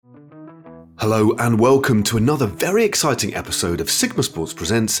Hello and welcome to another very exciting episode of Sigma Sports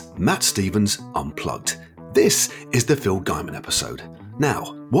Presents Matt Stevens Unplugged. This is the Phil Guyman episode. Now,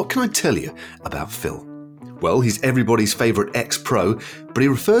 what can I tell you about Phil? Well, he's everybody's favourite ex-pro, but he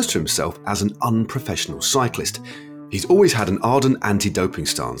refers to himself as an unprofessional cyclist. He's always had an ardent anti-doping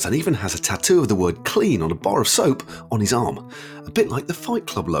stance and even has a tattoo of the word clean on a bar of soap on his arm, a bit like the Fight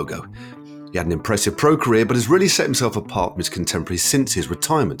Club logo. He had an impressive pro career, but has really set himself apart from his contemporaries since his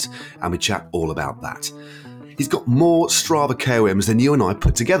retirement, and we chat all about that. He's got more Strava KOMs than you and I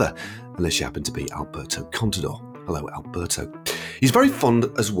put together, unless you happen to be Alberto Contador. Hello, Alberto. He's very fond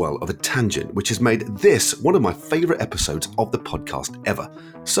as well of a tangent, which has made this one of my favourite episodes of the podcast ever.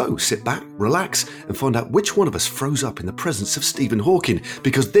 So sit back, relax, and find out which one of us froze up in the presence of Stephen Hawking,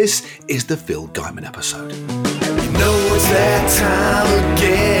 because this is the Phil Guyman episode. You know it's that time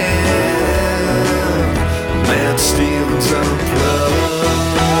again. Matt Stevens Unplugged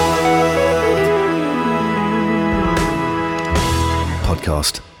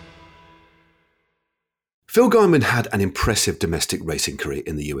podcast. Phil Guyman had an impressive domestic racing career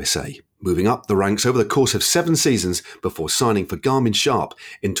in the USA, moving up the ranks over the course of 7 seasons before signing for Garmin Sharp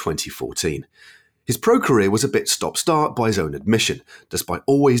in 2014. His pro career was a bit stop-start by his own admission, despite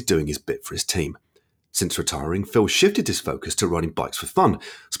always doing his bit for his team. Since retiring, Phil shifted his focus to riding bikes for fun,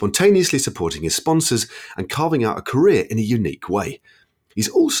 spontaneously supporting his sponsors and carving out a career in a unique way. He's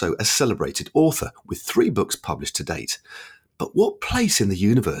also a celebrated author with 3 books published to date. But what place in the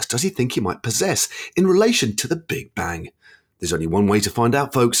universe does he think he might possess in relation to the Big Bang? There's only one way to find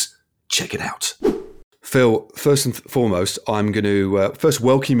out, folks. Check it out. Phil, first and foremost, I'm going to first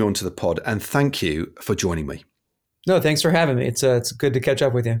welcome you onto the pod and thank you for joining me. No, thanks for having me. It's good to catch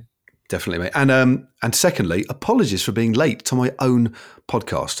up with you. Definitely, mate. And secondly, apologies for being late to my own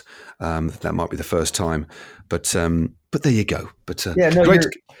podcast. That might be the first time, but there you go. But yeah, no,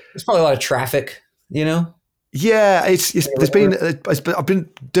 there's probably a lot of traffic, you know. Yeah, I've been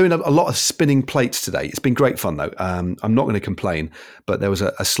doing a lot of spinning plates today. It's been great fun though. I'm not going to complain, but there was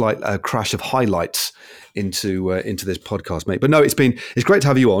a slight crash of highlights into this podcast, mate. But no, it's great to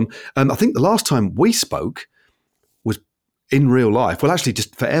have you on. I think the last time we spoke was in real life. Well, actually,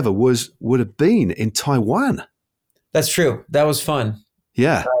 just forever would have been in Taiwan. That's true. That was fun.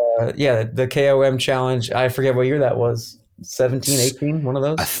 Yeah, the KOM challenge. I forget what year that was. 17, 18, one of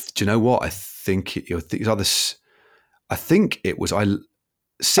those. Do you know what? I think it was either. I think it was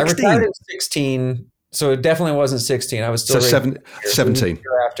 16. I retired at 16, so it definitely wasn't 16. I was still 17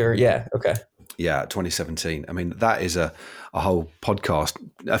 year after. Yeah. Okay. Yeah, 2017. I mean, that is a whole podcast,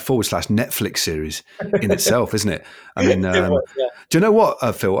 a / Netflix series in itself, isn't it? I mean, do you know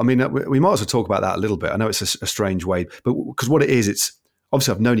what, Phil? I mean, we might as well talk about that a little bit. I know it's a strange way, but because what it is, it's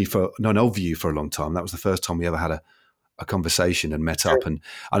obviously I've known of you for a long time. That was the first time we ever had a conversation and met up, and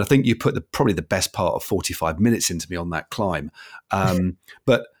I think you put probably the best part of 45 minutes into me on that climb.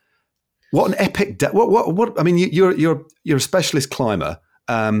 But what an epic! What? I mean, you're a specialist climber.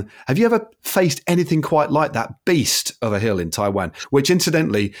 Have you ever faced anything quite like that beast of a hill in Taiwan, which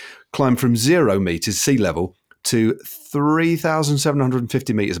incidentally climbed from 0 meters sea level to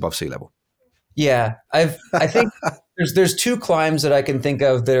 3,750 meters above sea level? Yeah, I think there's 2 climbs that I can think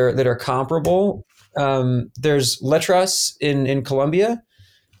of that are comparable. There's Letras in Colombia.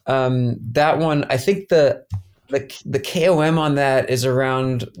 That one, I think the KOM on that is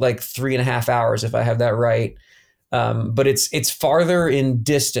around like 3.5 hours, if I have that right. But it's farther in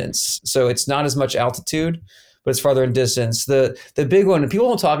distance, so it's not as much altitude, but it's farther in distance. The big one, and people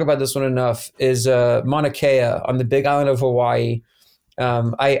don't talk about this one enough, is Mauna Kea on the Big Island of Hawaii.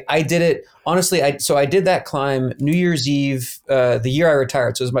 I did it honestly. I did that climb New Year's Eve, the year I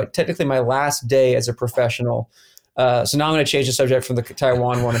retired. So it was technically my last day as a professional. So now I'm going to change the subject from the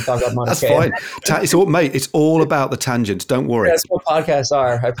Taiwan one and talk about Mauna Kea. That's fine. It's all, mate. It's all about the tangents. Don't worry. That's what podcasts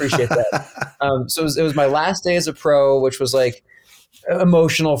are. I appreciate that. So it was my last day as a pro, which was like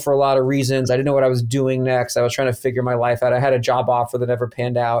emotional for a lot of reasons. I didn't know what I was doing next. I was trying to figure my life out. I had a job offer that never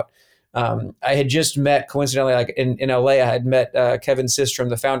panned out. I had just met, coincidentally, like in LA, I had met Kevin Systrom,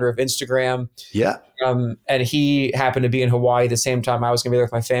 the founder of Instagram. Yeah. And he happened to be in Hawaii the same time I was going to be there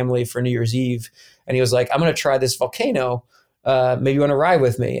with my family for New Year's Eve. And he was like, I'm going to try this volcano. Maybe you want to ride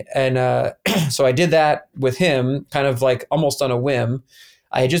with me? And so I did that with him, kind of like almost on a whim.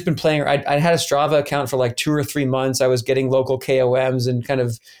 I had just been playing. I had a Strava account for like 2 or 3 months. I was getting local KOMs and kind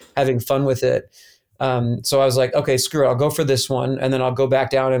of having fun with it. So I was like, okay, screw it. I'll go for this one. And then I'll go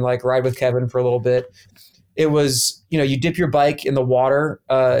back down and like ride with Kevin for a little bit. It was, you dip your bike in the water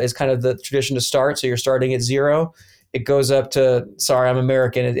is kind of the tradition to start. So you're starting at 0. It goes up to, sorry, I'm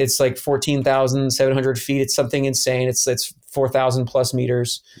American. It's like 14,700 feet. It's something insane. It's 4,000 plus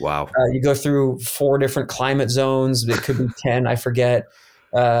meters. Wow. You go through 4 different climate zones. It could be 10, I forget.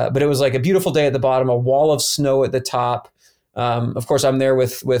 But it was like a beautiful day at the bottom, a wall of snow at the top. Of course, I'm there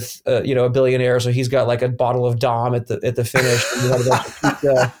with a billionaire, so he's got like a bottle of Dom at the finish. And we had a bunch of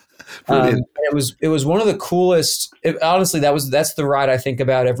pizza. It was one of the coolest. Honestly, that's the ride I think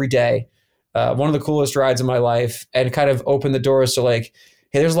about every day. One of the coolest rides in my life, and kind of opened the doors to like,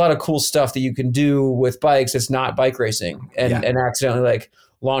 hey, there's a lot of cool stuff that you can do with bikes. It's not bike racing, and accidentally like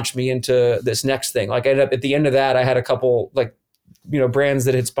launched me into this next thing. Like I ended up at the end of that, I had a couple like, brands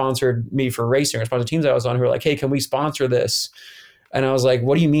that had sponsored me for racing or sponsored teams I was on who were like, hey, can we sponsor this? And I was like,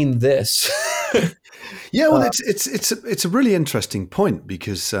 what do you mean this? Yeah, well, it's a really interesting point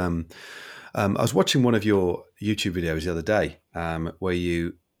because I was watching one of your YouTube videos the other day where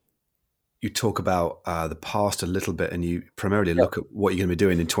you talk about the past a little bit, and you primarily look at what you're going to be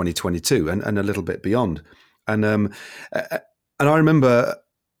doing in 2022 and a little bit beyond. And I remember,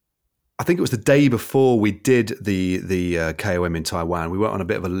 I think it was the day before we did the KOM in Taiwan. We went on a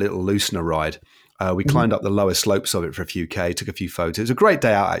bit of a little loosener ride. We climbed up the lower slopes of it for a few K, took a few photos. It was a great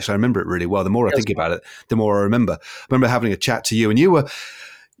day out, actually. I remember it really well. The more I think about it, the more I remember. I remember having a chat to you, and it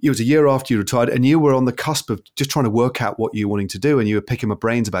was a year after you retired, and you were on the cusp of just trying to work out what you were wanting to do, and you were picking my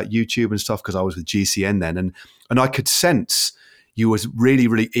brains about YouTube and stuff because I was with GCN then, and I could sense you was really,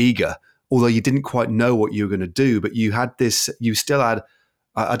 really eager, although you didn't quite know what you were going to do, but you still had,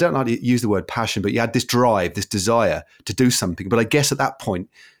 I don't like to use the word passion, but you had this drive, this desire to do something. But I guess at that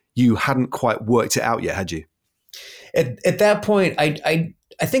point, you hadn't quite worked it out yet, had you? At that point, I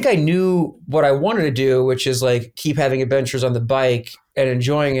think I knew what I wanted to do, which is like keep having adventures on the bike and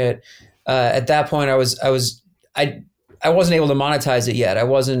enjoying it. At that point, I wasn't able to monetize it yet. I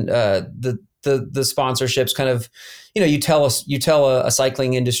wasn't the sponsorships kind of, you tell a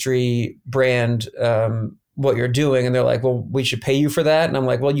cycling industry brand what you're doing, and they're like, well, we should pay you for that. And I'm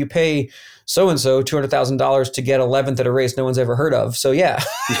like, well, you pay so-and-so $200,000 to get 11th at a race no one's ever heard of. So yeah.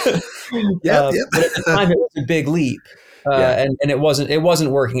 But at the time it was a big leap. And it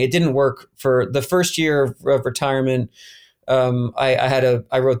wasn't working. It didn't work for the first year of retirement.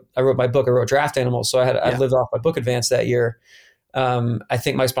 I wrote my book. I wrote Draft Animals. So I lived off my book advance that year. I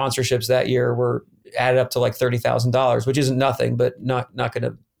think my sponsorships that year were added up to like $30,000, which isn't nothing, but not going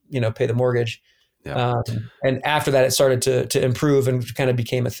to, pay the mortgage. Yeah. And after that, it started to improve and kind of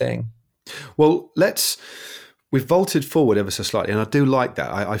became a thing. Well, we've vaulted forward ever so slightly, and I do like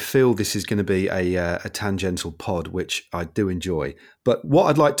that. I feel this is going to be a tangential pod, which I do enjoy. But what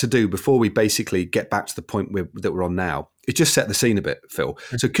I'd like to do before we basically get back to the point that we're on now is just set the scene a bit, Phil.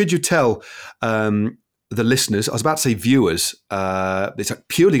 So could you tell the listeners, I was about to say viewers, it's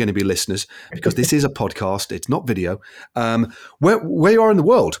purely going to be listeners because this is a podcast, it's not video, where you are in the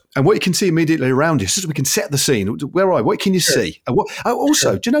world and what you can see immediately around you, so we can set the scene. Where are you? What can you see? And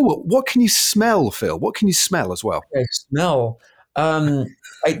do you know what can you smell, Phil? What can you smell as well? I smell.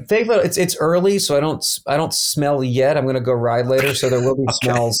 I think that it's early, so I don't smell yet. I'm going to go ride later, so there will be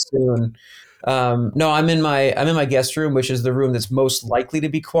smells soon. No, I'm in my guest room, which is the room that's most likely to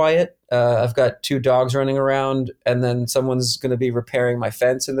be quiet. I've got 2 dogs running around, and then someone's going to be repairing my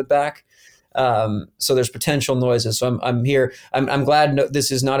fence in the back. So there's potential noises. So I'm here. I'm glad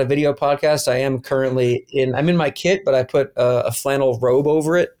this is not a video podcast. I am currently I'm in my kit, but I put a flannel robe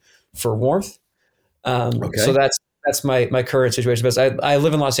over it for warmth. So that's my current situation. But I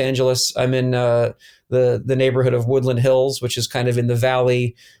live in Los Angeles. I'm in the neighborhood of Woodland Hills, which is kind of in the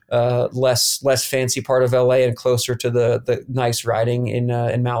valley, less fancy part of LA and closer to the nice riding in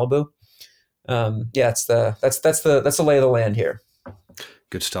Malibu. That's the lay of the land here.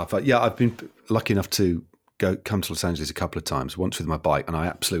 Good stuff. I've been lucky enough to come to Los Angeles a couple of times, once with my bike, and I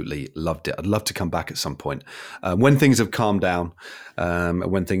absolutely loved it. I'd love to come back at some point when things have calmed down,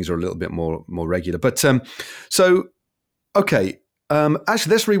 when things are a little bit more regular. But actually,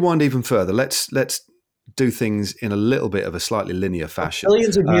 let's rewind even further. Let's do things in a little bit of a slightly linear fashion.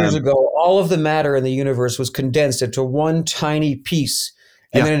 Billions of years ago, all of the matter in the universe was condensed into one tiny piece,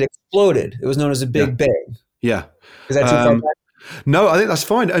 and then it exploded. It was known as a Big Bang. Yeah. Is that too far back? No, I think that's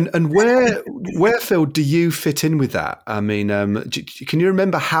fine. And where, Phil, do you fit in with that? I mean, can you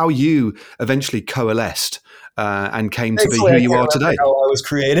remember how you eventually coalesced and came to be who you are today? How I was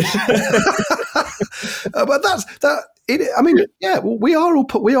created. But that's that. We are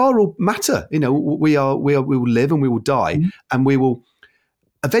all matter. We will live and we will die, and we will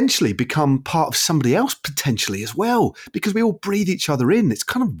eventually become part of somebody else potentially as well, because we all breathe each other in. It's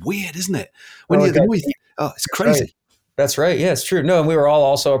kind of weird, isn't it? It's crazy. Right. That's right. Yeah, it's true. No, and we were all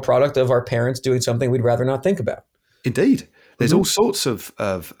also a product of our parents doing something we'd rather not think about. Indeed. There's all sorts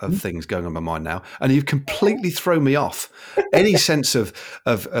of things going on in my mind now, and you've completely thrown me off any sense of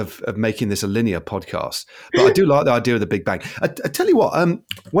making this a linear podcast. But I do like the idea of the Big Bang. I tell you what,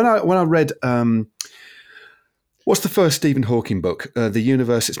 when I read what's the first Stephen Hawking book? The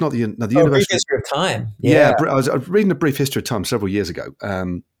Universe. It's not the Universe. Brief History of Time. Yeah, I was reading A Brief History of Time several years ago,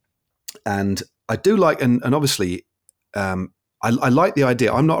 and I do like, and obviously, I like the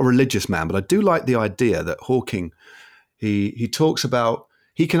idea. I'm not a religious man, but I do like the idea that Hawking. He talks about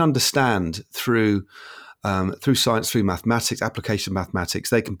he can understand through science, through mathematics, application of mathematics.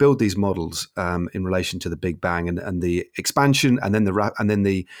 They can build these models in relation to the Big Bang and the expansion, and then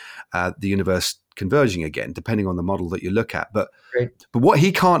the universe converging again, depending on the model that you look at. But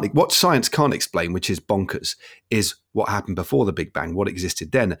what science can't explain, which is bonkers, is what happened before the Big Bang, what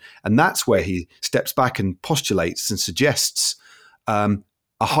existed then, and that's where he steps back and postulates and suggests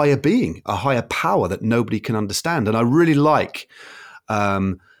a higher being, a higher power that nobody can understand. And I really like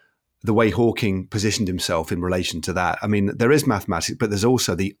the way Hawking positioned himself in relation to that. I mean, there is mathematics, but there's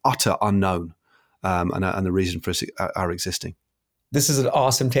also the utter unknown and the reason for our existing. This is an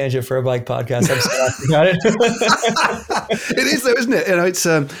awesome tangent for a bike podcast. I'm so happy about it. It is though, isn't it? You know,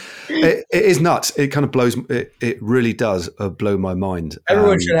 it is nuts. It kind of blows. It really does blow my mind.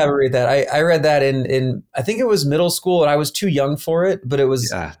 Everyone should have a read that. I read that in I think it was middle school, and I was too young for it. But it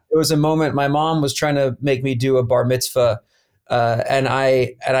was a moment. My mom was trying to make me do a bar mitzvah, and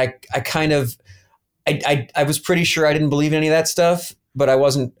I was pretty sure I didn't believe in any of that stuff, but I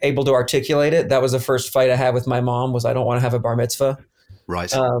wasn't able to articulate it. That was the first fight I had with my mom, was I don't want to have a bar mitzvah.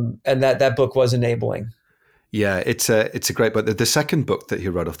 Right. And that book was enabling. Yeah, it's a great book. The second book that he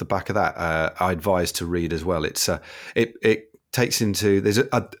wrote off the back of that, I advise to read as well. It's it takes into,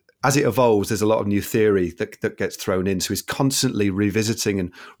 as it evolves, there's a lot of new theory that gets thrown in. So he's constantly revisiting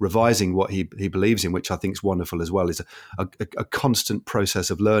and revising what he believes in, which I think is wonderful as well. It's a constant process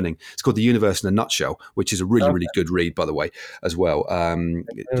of learning. It's called The Universe in a Nutshell, which is a really, really good read, by the way, as well.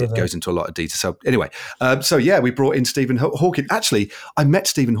 It goes into a lot of detail. So anyway, we brought in Stephen Hawking. Actually, I met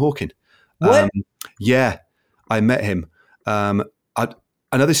Stephen Hawking. What? Yeah, I met him. I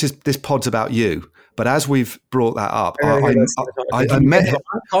know this pod's about you, but as we've brought that up, I met him.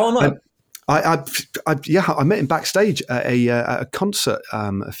 Call him up. I met him backstage at a concert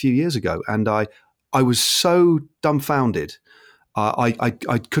a few years ago, and I was so dumbfounded. I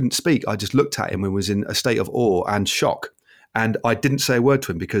couldn't speak. I just looked at him and was in a state of awe and shock, and I didn't say a word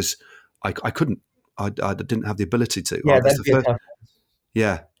to him because I couldn't. I didn't have the ability to. Yeah, that's tough.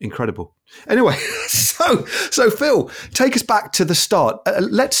 Yeah, incredible. Anyway, so Phil, take us back to the start.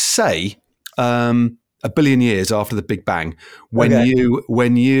 Let's say a billion years after the Big Bang, when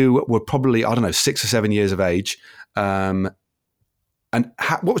you were probably, I don't know, 6 or 7 years of age, and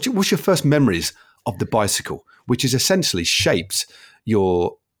what's your first memories of the bicycle, which has essentially shaped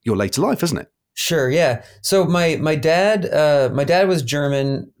your later life, hasn't it? Sure. Yeah. So my dad was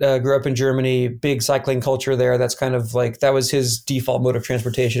German, grew up in Germany, big cycling culture there. That's kind of like, that was his default mode of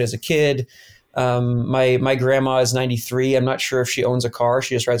transportation as a kid. My grandma is 93. I'm not sure if she owns a car.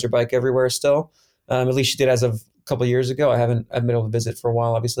 She just rides her bike everywhere still. At least she did as of a couple of years ago. I've been able to visit for a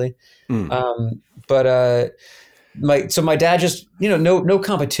while, obviously. My dad just, no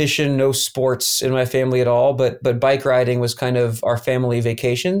competition, no sports in my family at all, but bike riding was kind of our family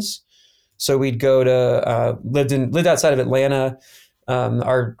vacations. So we'd go to lived outside of Atlanta.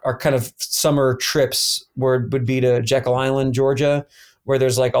 Our kind of summer trips would be to Jekyll Island, Georgia, where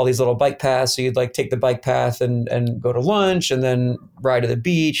there's like all these little bike paths. So you'd like take the bike path and go to lunch and then ride to the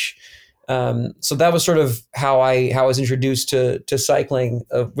beach. So that was sort of how I was introduced to cycling,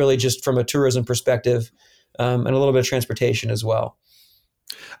 really just from a tourism perspective, and a little bit of transportation as well.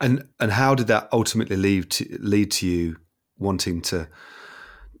 And how did that ultimately lead to you wanting to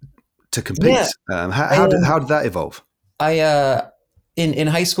compete? Yeah. How did that evolve? In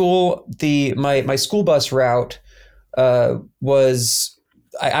high school, my school bus route was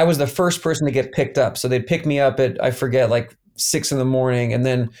I was the first person to get picked up. So they'd pick me up at, I forget, like 6 a.m, and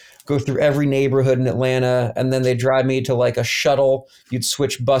then go through every neighborhood in Atlanta, and then they'd drive me to like a shuttle. You'd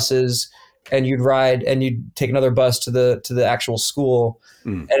switch buses, and you'd ride, and you'd take another bus to the actual school.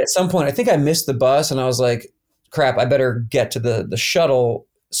 And at some point, I think I missed the bus, and I was like, "Crap! I better get to the shuttle."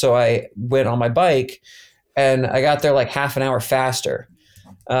 So I went on my bike, and I got there like half an hour faster.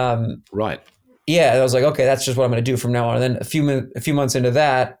 Right. Yeah, I was like, okay, that's just what I'm going to do from now on. And then a few months into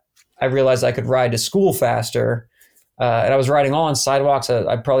that, I realized I could ride to school faster. And I was riding all on sidewalks.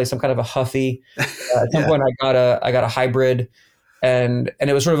 I'm probably some kind of a huffy. At some point, I got a hybrid, and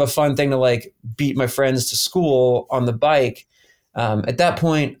it was sort of a fun thing to like beat my friends to school on the bike. At that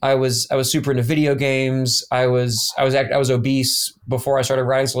point, I was super into video games. I was obese before I started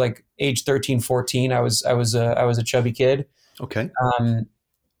writing. So like age 13, 14, I was a chubby kid. Okay.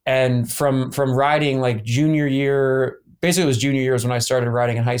 And from writing like junior year, basically it was junior years when I started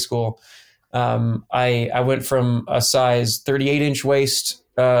writing in high school. I went from a size 38-inch waist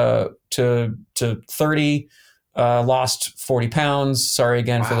to 30, lost 40 pounds. Sorry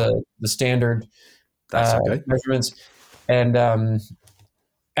again for the standard measurements. And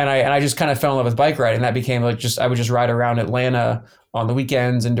I just kind of fell in love with bike riding. That became like I would just ride around Atlanta on the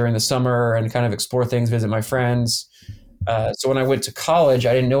weekends and during the summer and kind of explore things, visit my friends. So when I went to college,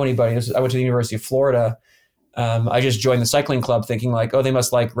 I didn't know anybody. I went to the University of Florida. I just joined the cycling club thinking like, oh, they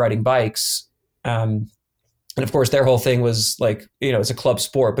must like riding bikes. And of course their whole thing was like, it's a club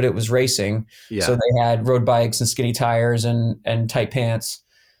sport, but it was racing. Yeah. So they had road bikes and skinny tires and tight pants.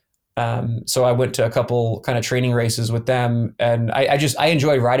 So I went to a couple kind of training races with them, and I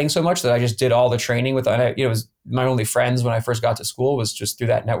enjoyed riding so much that I just did all the training with, it was my only friends when I first got to school was just through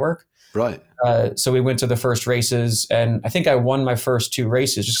that network. Right. So we went to the first races, and I think I won my first 2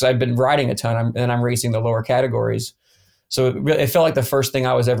 races just because I've been riding a ton, and I'm racing the lower categories. So it felt like the first thing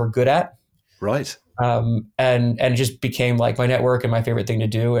I was ever good at. Right. And it just became like my network and my favorite thing to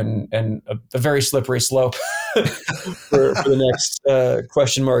do, and a very slippery slope for the next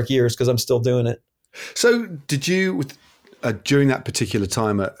question mark years, because I'm still doing it. So did you, during that particular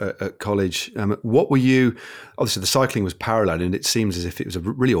time at college, what were you, obviously the cycling was parallel, and it seems as if it was a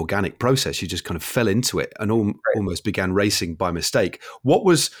really organic process. You just kind of fell into it and almost began racing by mistake. What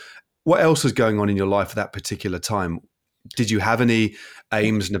else was going on in your life at that particular time? Did you have any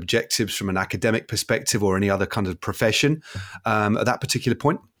aims and objectives from an academic perspective or any other kind of profession at that particular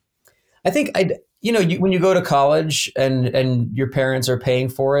point? I think when you go to college and your parents are paying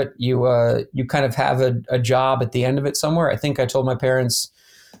for it, you kind of have a job at the end of it somewhere. I think I told my parents,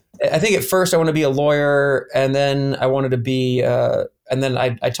 I think at first I wanted to be a lawyer, and then I wanted to be, and then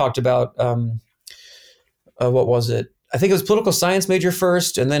I talked about, what was it? I think it was political science major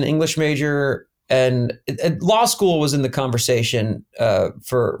first, and then English major. And law school was in the conversation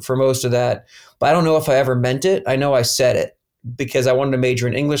for most of that, but I don't know if I ever meant it. I know I said it because I wanted to major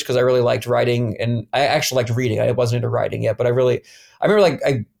in English because I really liked writing, and I actually liked reading. I wasn't into writing yet, but I remember like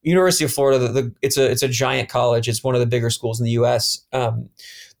University of Florida. It's a giant college. It's one of the bigger schools in the U.S.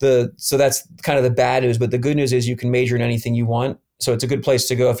 So that's kind of the bad news, but the good news is you can major in anything you want. So it's a good place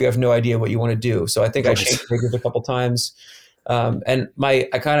to go if you have no idea what you want to do. So I think I changed majors a couple times. And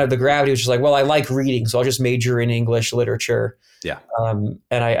the gravity was just like, well, I like reading, so I'll just major in English literature. Yeah. And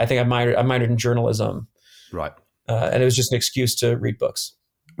I think I minored in journalism. Right. And it was just an excuse to read books.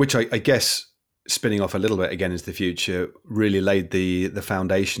 Which I guess, spinning off a little bit again into the future, really laid the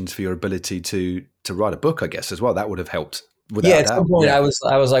foundations for your ability to write a book, I guess, as well. That would have helped. At some point I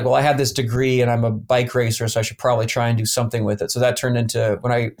was like, well, I have this degree and I'm a bike racer, so I should probably try and do something with it. So that turned into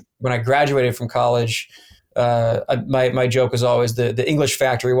when I graduated from college. My joke was always the English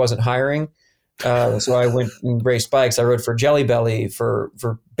factory wasn't hiring. So I went and raced bikes. I rode for Jelly Belly for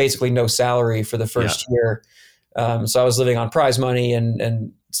basically no salary for the first year. So I was living on prize money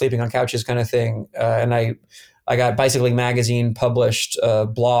and sleeping on couches kind of thing. And I got Bicycling Magazine published a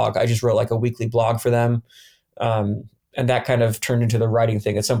blog. I just wrote like a weekly blog for them. And that kind of turned into the writing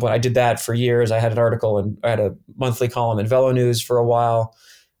thing. At some point I did that for years. I had an article and I had a monthly column in Velo News for a while.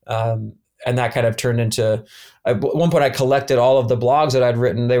 And that kind of turned into, at one point I collected all of the blogs that I'd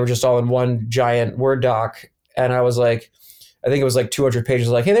written. They were just all in one giant Word doc. And I was like, I think it was like 200 pages.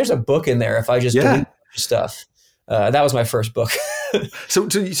 Like, hey, there's a book in there if I just delete stuff. That was my first book. So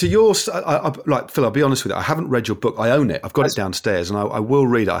yours, like Phil, I'll be honest with you. I haven't read your book. I own it. I've got it downstairs and I will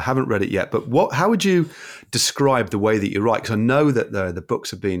read it. I haven't read it yet. But how would you describe the way that you write? Because I know that the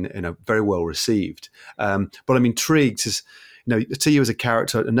books have been very well received. But I'm intrigued as, I see you as a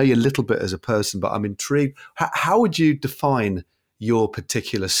character. I know you a little bit as a person, but I'm intrigued. How would you define your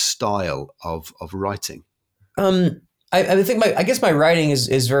particular style of writing? I think I guess my writing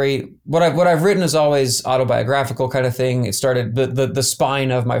is very, what I've written is always autobiographical kind of thing. It started, the spine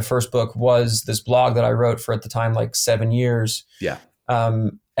of my first book was this blog that I wrote for, at the time, like 7 years. Yeah.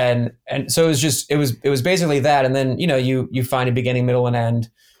 And so it was basically that. And then, you find a beginning, middle, and end.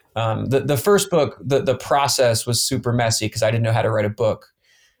 The first book, the process was super messy because I didn't know how to write a book.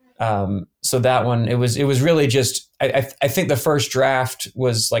 So that one, it was really just, I think the first draft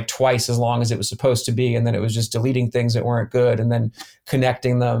was like twice as long as it was supposed to be. And then it was just deleting things that weren't good and then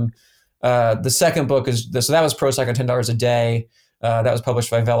connecting them. The second book so that was Pro Cycling $10 a day. That was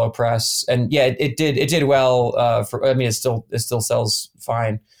published by Velo Press. And yeah, it did well. It still sells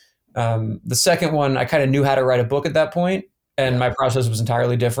fine. The second one, I kind of knew how to write a book at that point. and my process was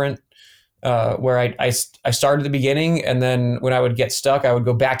entirely different. Where I started at the beginning, and then when I would get stuck, I would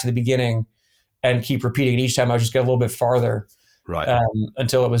go back to the beginning and keep repeating it each time. I would just get a little bit farther, right,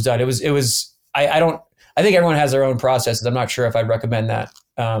 until it was done. It was. I think everyone has their own processes. I'm not sure if I'd recommend that,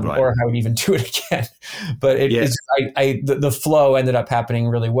 or if I would even do it again. But the flow ended up happening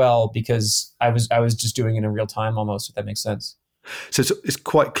really well because I was just doing it in real time almost. If that makes sense. So it's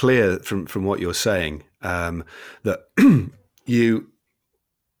quite clear from what you're saying that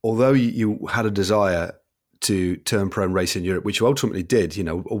although you had a desire to turn pro and race in Europe, which you ultimately did,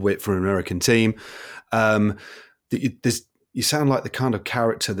 albeit for an American team, you sound like the kind of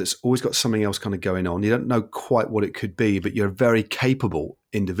character that's always got something else kind of going on. You don't know quite what it could be, but you're a very capable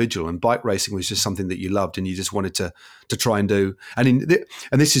individual. And bike racing was just something that you loved, and you just wanted to try and do. And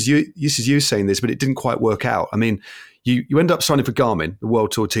this is you saying this, but it didn't quite work out. I mean, you end up signing for Garmin, the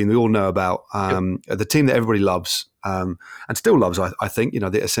World Tour team we all know about, the team that everybody loves and still loves. I think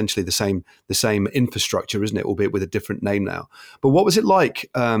they're essentially the same infrastructure, isn't it? Albeit with a different name now. But what was it like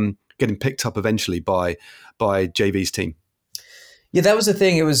getting picked up eventually by JV's team? Yeah, that was the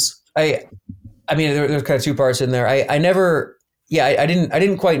thing. It was I mean, there's kind of two parts in there. I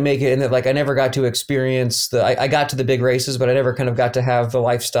didn't quite make it in that, like, I never got to experience I got to the big races, but I never kind of got to have the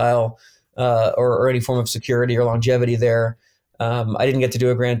lifestyle or any form of security or longevity there. I didn't get to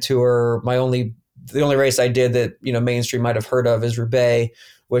do a Grand Tour. The only race I did that mainstream might have heard of is Roubaix,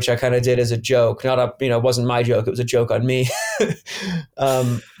 which I kind of did as a joke. It wasn't my joke; it was a joke on me.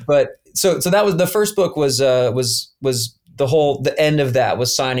 But so that was the first book. Was the end of that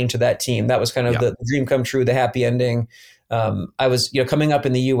was signing to that team. That was kind of the dream come true, the happy ending. I was coming up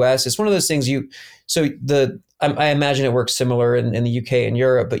in the US. It's one of those things I imagine it works similar in the UK and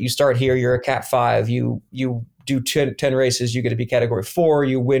Europe, but you start here, you're a Cat 5, you do 10 races, you get to be category 4,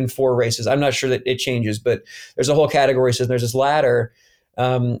 you win 4 races. I'm not sure that it changes, but there's a whole category system. There's this ladder,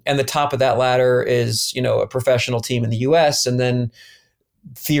 and the top of that ladder is, a professional team in the US, and then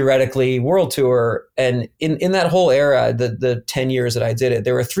theoretically World Tour. And in that whole era, the 10 years that I did it,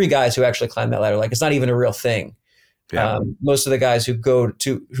 there were 3 guys who actually climbed that ladder. Like, it's not even a real thing. Yeah. Most of the guys who go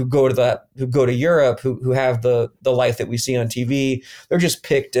to Europe, who have the life that we see on TV, they're just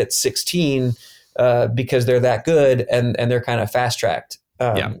picked at 16 because they're that good, and they're kind of fast tracked.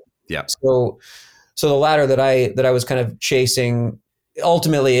 So the ladder that I was kind of chasing,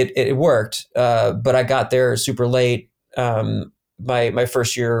 ultimately it worked, but I got there super late. My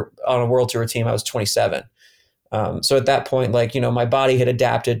first year on a World Tour team, I was 27. So at that point, my body had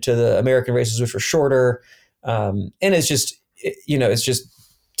adapted to the American races, which were shorter. And it's just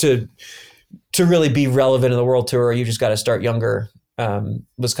to really be relevant in the World Tour, you just got to start younger,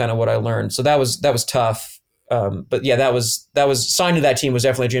 was kind of what I learned. So that was tough. But yeah, that was signing to that team was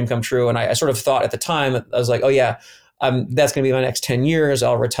definitely a dream come true. And I sort of thought at the time, I was like, oh yeah, that's going to be my next 10 years.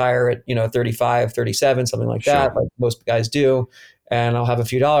 I'll retire at, 35, 37, something like that, like most guys do. And I'll have a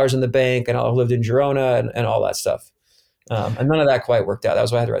few dollars in the bank, and I'll have lived in Girona and all that stuff. And none of that quite worked out. That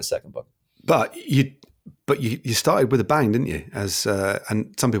was why I had to write the second book. But you started with a bang, didn't you? And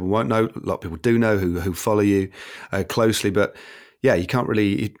some people won't know. A lot of people do know who follow you closely. But yeah, you can't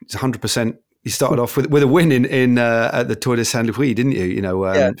really. It's 100%. You started off with a win in at the Tour de Saint-Louis, didn't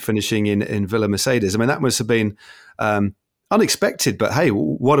you? Finishing in Villa Mercedes. I mean, that must have been unexpected. But hey,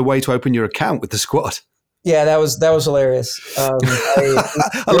 what a way to open your account with the squad. Yeah, that was hilarious. I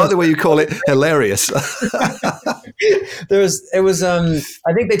like the way you call it hilarious. I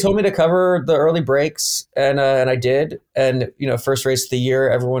think they told me to cover the early breaks, and I did. And first race of the year,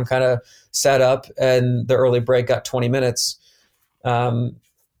 everyone kind of sat up, and the early break got 20 minutes. And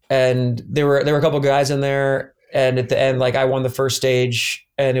there were a couple of guys in there, and at the end, I won the first stage,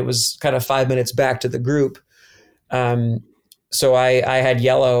 and it was kind of 5 minutes back to the group. So I had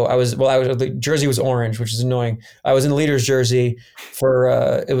yellow. The jersey was orange, which is annoying. I was in the leader's jersey for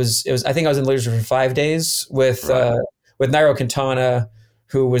I think I was in the leader's jersey for 5 days with Nairo Quintana,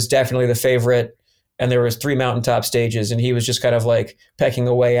 who was definitely the favorite. And there was 3 mountaintop stages, and he was just kind of pecking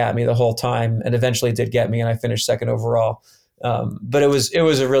away at me the whole time, and eventually did get me, and I finished second overall. But it was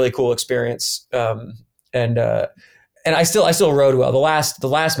a really cool experience. And I still rode well. The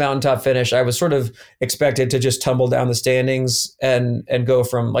last mountaintop finish, I was sort of expected to just tumble down the standings and go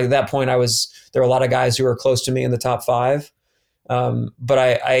from at that point. There were a lot of guys who were close to me in the top 5, but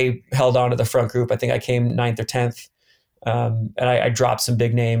I held on to the front group. I think I came 9th or 10th, and I dropped some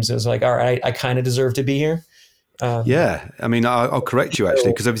big names. It was like, all right, I kind of deserve to be here. I mean, I'll correct you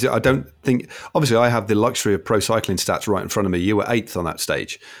actually, because obviously I have the luxury of Pro Cycling Stats right in front of me. You were 8th on that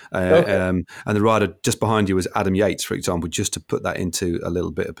stage, and the rider just behind you was Adam Yates, for example, just to put that into a little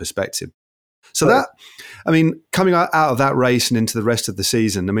bit of perspective. So coming out of that race and into the rest of the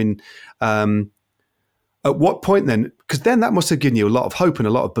season, at what point then, because then that must have given you a lot of hope and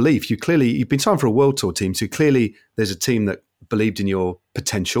a lot of belief. You've been signed for a World Tour team, so clearly there's a team that believed in your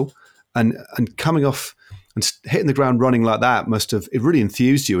potential, and coming off and hitting the ground running like that it really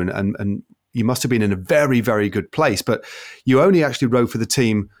enthused you, and you must have been in a very, very good place. But you only actually rode for the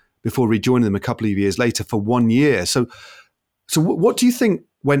team before rejoining them a couple of years later for 1 year. So what do you think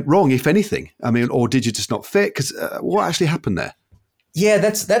went wrong, if anything? Or did you just not fit? Because what actually happened there? Yeah,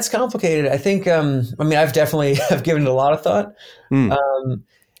 that's complicated. I think, I've definitely given it a lot of thought.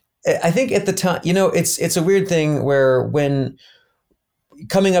 I think at the time, it's a weird thing where when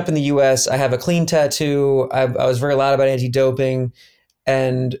coming up in the US, I have a clean tattoo. I was very loud about anti-doping,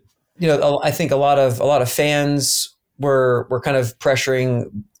 and, I think a lot of fans were kind of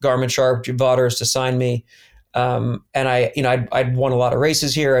pressuring Garmin Sharp Waters to sign me. And I'd won a lot of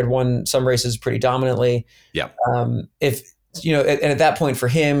races here. I'd won some races pretty dominantly. Yeah. And at that point for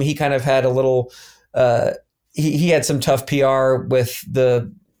him, he kind of had a little, he had some tough PR with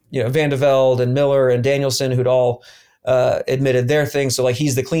the, Van de Velde and Miller and Danielson, who'd all admitted their thing. So like,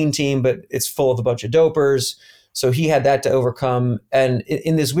 he's the clean team, but it's full of a bunch of dopers. So he had that to overcome. And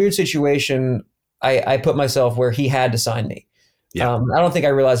in this weird situation, I put myself where he had to sign me. Yeah. I don't think I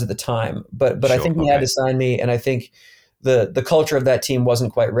realized at the time, but sure, I think he had to sign me. And I think the culture of that team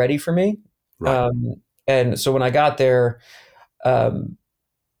wasn't quite ready for me. Right. And so when I got there, I'm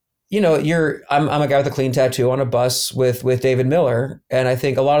a guy with a clean tattoo on a bus with David Miller. And I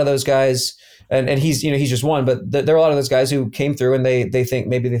think a lot of those guys, and he's just one, but there are a lot of those guys who came through and they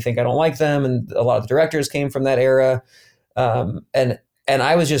think I don't like them. And a lot of the directors came from that era. And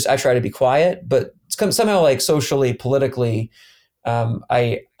I try to be quiet, but somehow like socially, politically, a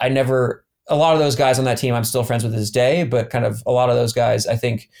lot of those guys on that team, I'm still friends with this day, but kind of a lot of those guys, I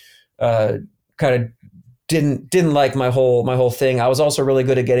think, kind of didn't like my whole thing. I was also really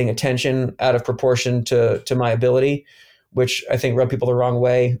good at getting attention out of proportion to my ability, which I think rubbed people the wrong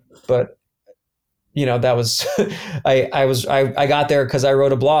way. But that was, I got there because I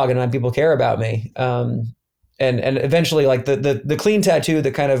wrote a blog and people care about me. And eventually, like the clean tattoo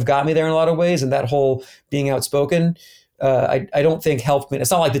that kind of got me there in a lot of ways, and that whole being outspoken, I don't think helped me.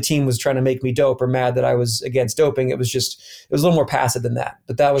 It's not like the team was trying to make me dope or mad that I was against doping. It was a little more passive than that.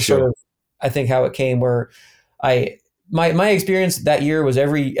 But that was sort of, I think, how it came. Where my experience that year was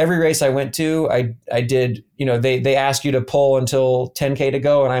every race I went to, I did. They ask you to pull until 10K to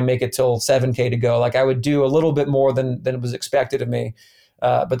go, and I make it till 7K to go. Like I would do a little bit more than was expected of me.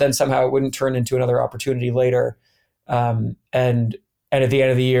 But then somehow it wouldn't turn into another opportunity later. And at the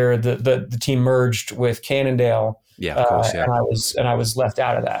end of the year, the team merged with Cannondale. Yeah, of course. Yeah. And I was left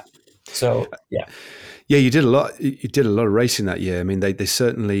out of that. So yeah. Yeah, you did a lot. You did a lot of racing that year. They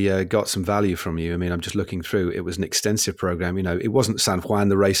certainly got some value from you. I'm just looking through. It was an extensive program. It wasn't San Juan.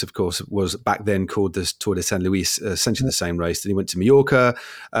 The race, of course, was back then called the Tour de San Luis. Essentially the same race. Then he went to Mallorca,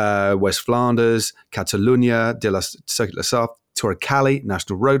 West Flanders, Catalunya, de la Circuit La Sarthe, Tour of Cali,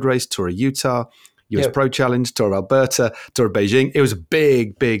 National Road Race, Tour of Utah, US Pro Challenge, Tour of Alberta, Tour of Beijing. It was a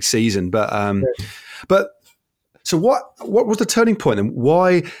big, big season. But so what was the turning point,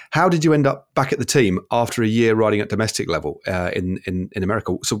 and how did you end up back at the team after a year riding at domestic level in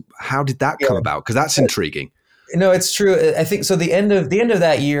America? So how did that come about? Because that's intriguing. No, it's true. I think so. The end of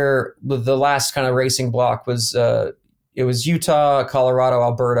that year, with the last kind of racing block was it was Utah, Colorado,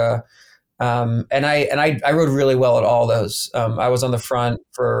 Alberta. And I rode really well at all those. I was on the front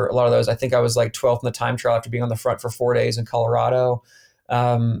for a lot of those. I think I was like 12th in the time trial after being on the front for 4 days in Colorado.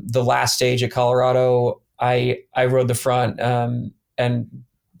 The last stage at Colorado, I rode the front and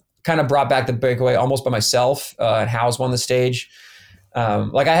kind of brought back the breakaway almost by myself. And Howes won the stage.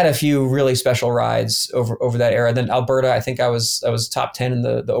 I had a few really special rides over that era. Then Alberta, I think I was top 10 in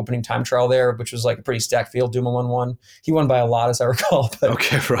the opening time trial there, which was like a pretty stacked field. Dumoulin won. He won by a lot, as I recall. But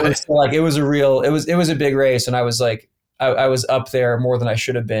okay, right. It was a big race, and I was like, I was up there more than I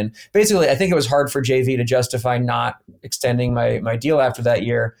should have been. Basically, I think it was hard for JV to justify not extending my deal after that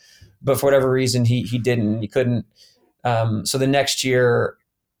year, but for whatever reason, he didn't. He couldn't. So the next year,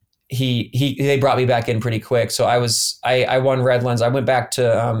 they brought me back in pretty quick. So I won Redlands. I went back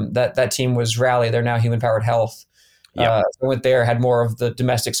to that team was Rally. They're now Human Powered Health. Yep. I went there, had more of the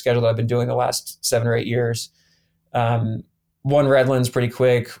domestic schedule that I've been doing the last 7 or 8 years. Won Redlands pretty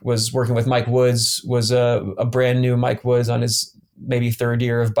quick. Was working with Mike Woods. Was a brand new Mike Woods on his maybe third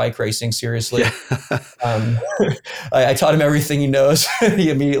year of bike racing. Seriously, yeah. I taught him everything he knows. He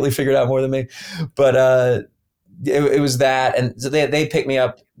immediately figured out more than me. But it was that, and so they picked me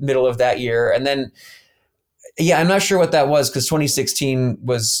up middle of that year, and then I'm not sure what that was, because 2016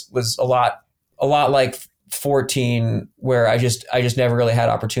 was a lot a lot like 14, where I just never really had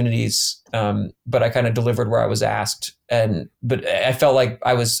opportunities, but I kind of delivered where I was asked, but I felt like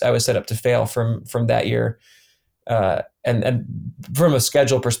I was set up to fail from that year, and from a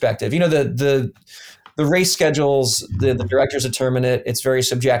schedule perspective, the race schedules, the directors determine it. It's very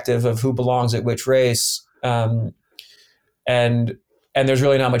subjective of who belongs at which race, and there's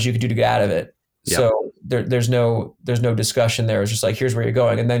really not much you can do to get out of it. Yeah. So there's no discussion there. It's just like, here's where you're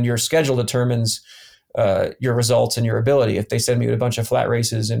going, and then your schedule determines your results and your ability. If they send me to a bunch of flat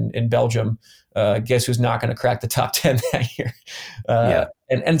races in Belgium, guess who's not going to crack the top 10 that year?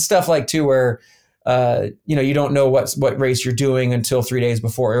 And stuff like too, where you don't know what race you're doing until 3 days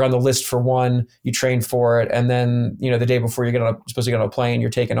before. You're on the list for one, you train for it, and then the day before you're supposed to get on a plane, you're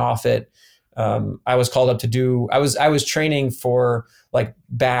taken off it. I was called up to do. I was training for like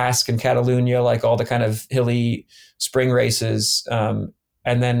Basque and Catalunya, like all the kind of hilly spring races.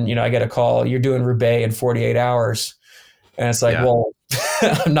 And then I get a call. You're doing Roubaix in 48 hours, and it's like, well,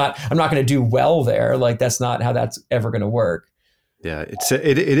 I'm not going to do well there. Like that's not how that's ever going to work. Yeah,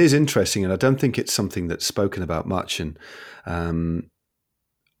 it is interesting, and I don't think it's something that's spoken about much. And I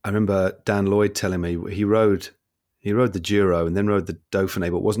remember Dan Lloyd telling me he rode the Giro and then rode the Dauphiné,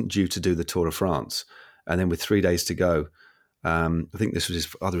 but wasn't due to do the Tour de France. And then with 3 days to go, I think this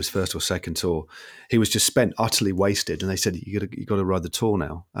was either his first or second tour, he was just spent, utterly wasted. And they said, you got to ride the Tour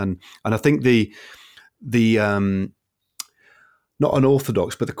now. And I think the not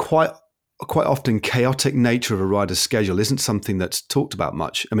unorthodox, but the quite often chaotic nature of a rider's schedule isn't something that's talked about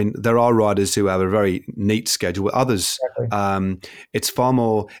much. I mean, there are riders who have a very neat schedule. With others, exactly. It's far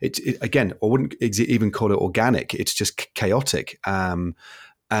more. Again, I wouldn't even call it organic. It's just chaotic and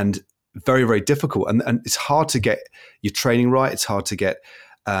very, very difficult. And it's hard to get your training right. It's hard to get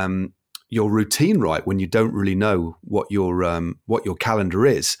your routine right when you don't really know what your calendar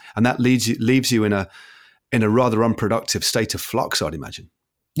is, and that leaves you in a rather unproductive state of flux, I'd imagine.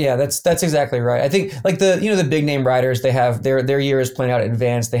 Yeah, that's exactly right. I think like the big name riders, they have their year is planned out in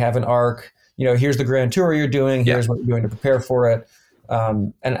advance. They have an arc. Here's the Grand Tour you're doing. Here's what you're doing to prepare for it.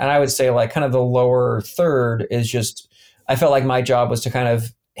 And I would say like kind of the lower third is just, I felt like my job was to kind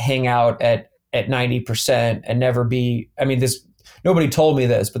of hang out at 90% and never be. I mean, nobody told me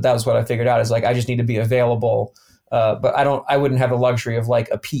this, but that was what I figured out is like I just need to be available. But I wouldn't have the luxury of like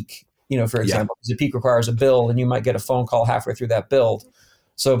a peak. For example, because a peak requires a build, and you might get a phone call halfway through that build.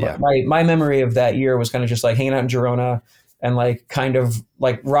 So my memory of that year was kind of just like hanging out in Girona and like kind of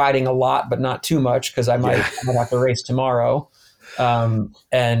like riding a lot, but not too much because I might have to race tomorrow. And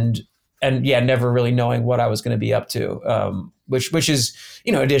never really knowing what I was going to be up to, which is,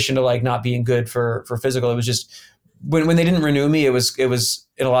 in addition to like not being good for physical, it was just when they didn't renew me, it was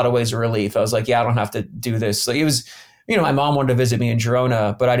in a lot of ways a relief. I was like, I don't have to do this. Like it was, my mom wanted to visit me in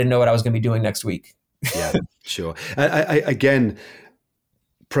Girona, but I didn't know what I was going to be doing next week. Yeah, sure. Again,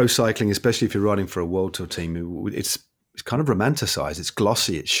 pro cycling, especially if you're riding for a World Tour team, it's kind of romanticized. It's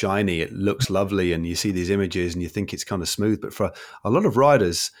glossy, it's shiny, it looks lovely, and you see these images and you think it's kind of smooth. But for a lot of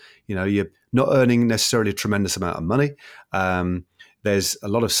riders, you're not earning necessarily a tremendous amount of money. There's a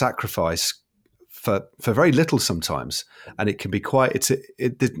lot of sacrifice for very little sometimes, and it can be quite.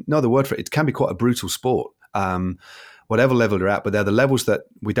 There's no other word for it. It can be quite a brutal sport. Whatever level you're at, but they're the levels that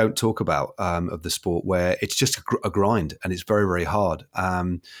we don't talk about of the sport, where it's just a grind and it's very, very hard.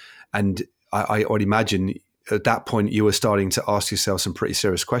 And I would imagine at that point you were starting to ask yourself some pretty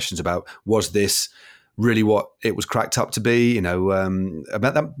serious questions about, was this really what it was cracked up to be?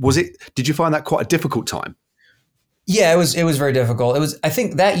 About that. Was it? Did you find that quite a difficult time? Yeah, it was very difficult. I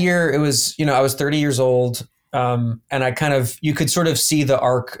think that year I was 30 years old. And I you could sort of see the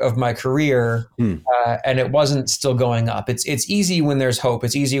arc of my career, and it wasn't still going up. It's easy when there's hope.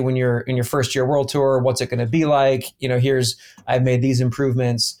 It's easy when you're in your first year World Tour. What's it going to be like? I've made these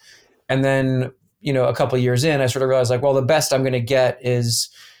improvements. And then, a couple of years in, I sort of realized like, well, the best I'm going to get is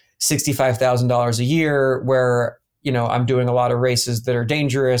 $65,000 a year where, I'm doing a lot of races that are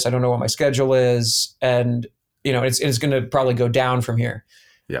dangerous. I don't know what my schedule is. And, it's going to probably go down from here.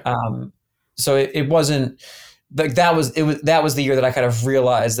 Yeah. So it wasn't like that was the year that I kind of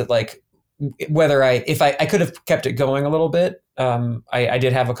realized that like if I could have kept it going a little bit. I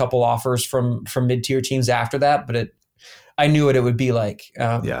did have a couple offers from mid-tier teams after that, but I knew what it would be like.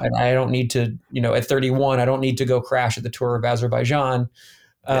 And I don't need to, at 31, I don't need to go crash at the Tour of Azerbaijan.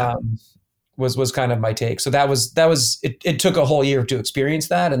 Was kind of my take. So that was it took a whole year to experience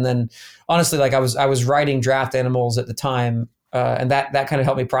that. And then honestly, like I was writing Draft Animals at the time. And that kind of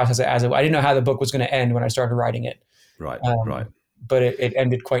helped me process it I didn't know how the book was going to end when I started writing it. Right. But it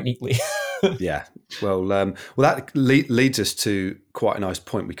ended quite neatly. Yeah. Well, that leads us to quite a nice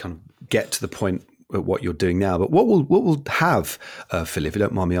point. We kind of get to the point of what you're doing now. But what we'll have, Phil, if you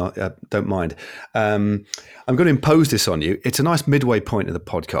don't mind me, don't mind. I'm going to impose this on you. It's a nice midway point of the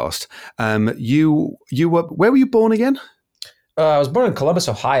podcast. You were, where were you born again? I was born in Columbus,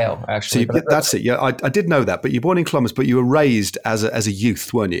 Ohio, actually. So that's it. Yeah, I did know that. But you're born in Columbus, but you were raised as a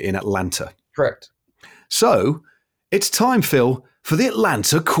youth, weren't you, in Atlanta? Correct. So it's time, Phil, for the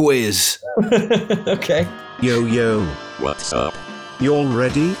Atlanta quiz. Okay. Yo, what's up? You all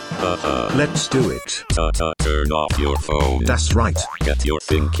ready? Let's do it. Turn off your phone. That's right. Get your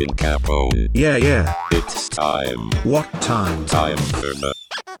thinking cap on. Yeah. It's time. What time? Time for the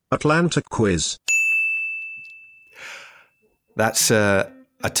Atlanta quiz. That's a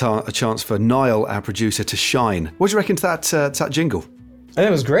chance for Niall, our producer, to shine. What do you reckon to that jingle? I think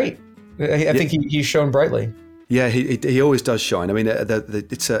it was great. I think he's shown brightly. Yeah, he always does shine. I mean,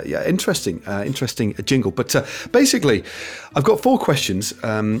 it's a interesting jingle. But basically, I've got 4 questions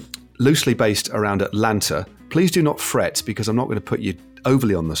loosely based around Atlanta. Please do not fret, because I'm not going to put you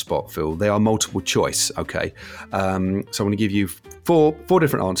overly on the spot, Phil. They are multiple choice, okay? So I'm going to give you four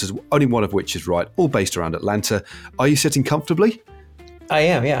different answers, only one of which is right, all based around Atlanta. Are you sitting comfortably? I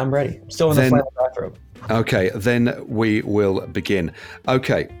am, yeah, I'm ready. I'm still in the flannel bathrobe. Okay, then we will begin.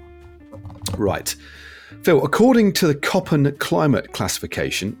 Okay, right. Phil, according to the Köppen climate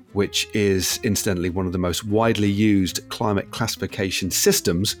classification, which is incidentally one of the most widely used climate classification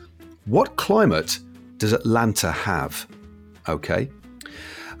systems, what climate does Atlanta have? Okay.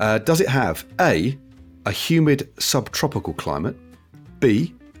 Does it have A, a humid subtropical climate,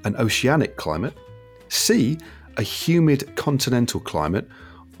 B, an oceanic climate, C, a humid continental climate,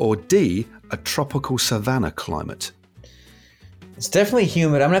 or D, a tropical savanna climate? It's definitely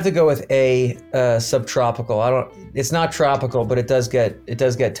humid. I'm gonna have to go with A, subtropical. It's not tropical, but it does get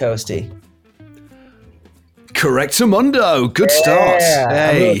toasty. Correctamundo. Good start. Hey.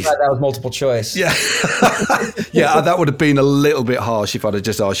 I'm really glad that was multiple choice. Yeah. Yeah, that would have been a little bit harsh if I'd have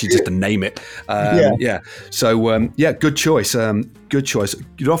just asked you just to name it. Yeah. So, good choice. Good choice.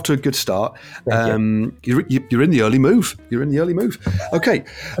 You're off to a good start. You're in the early move. Okay.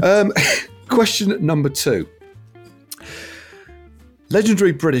 Question number 2.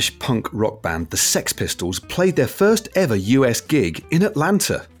 Legendary British punk rock band The Sex Pistols played their first ever US gig in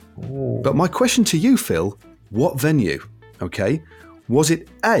Atlanta. Ooh. But my question to you, Phil, what venue? Okay. Was it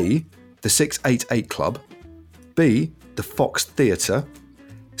A, the 688 Club, B, the Fox Theatre,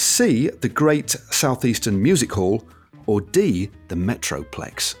 C, the Great Southeastern Music Hall, or D, the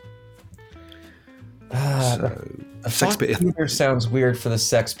Metroplex? The Fox Theatre sounds weird for the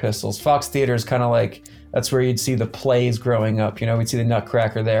Sex Pistols. Fox Theatre is kind of like, that's where you'd see the plays growing up. You know, we'd see the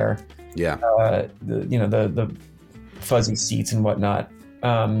Nutcracker there. Yeah. The fuzzy seats and whatnot.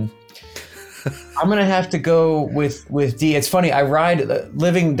 I'm gonna have to go with D. It's funny. I ride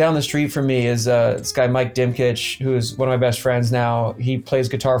living down the street from me is this guy Mike Dimkich, who is one of my best friends now. He plays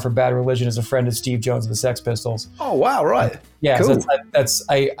guitar for Bad Religion as a friend of Steve Jones of the Sex Pistols. Oh wow! Right. Yeah. Cool. So that's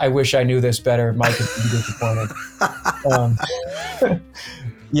I wish I knew this better. Mike is disappointed.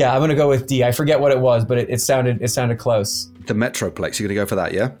 Yeah, I'm gonna go with D. I forget what it was, but it sounded close. The Metroplex. You're gonna go for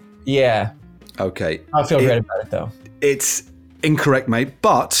that, yeah? Yeah. Okay. I feel great about it though. It's incorrect, mate.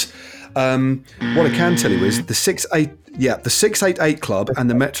 But what I can tell you is the 688 Club and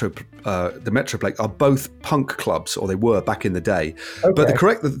the Metroplex are both punk clubs, or they were back in the day. Okay. But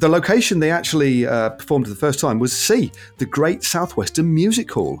the location they actually performed for the first time was C, the Great Southwestern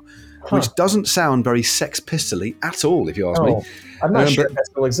Music Hall. Which doesn't sound very Sex Pistol-y at all, if you ask me. I'm not sure if that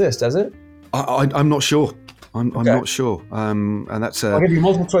still exists, does it? I'm not sure. I'm not sure. And that's I'll give you a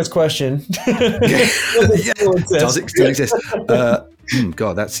multiple choice question. Does it still exist?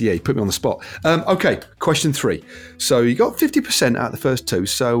 God, you put me on the spot. Okay, question 3. So you got 50% out of the first 2,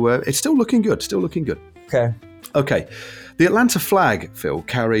 so it's still looking good. Okay. The Atlanta flag, Phil,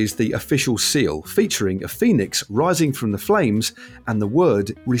 carries the official seal featuring a phoenix rising from the flames and the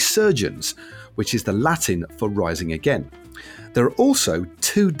word resurgens, which is the Latin for rising again. There are also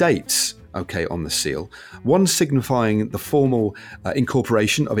 2 dates, on the seal, one signifying the formal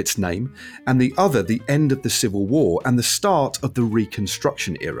incorporation of its name, and the other the end of the Civil War and the start of the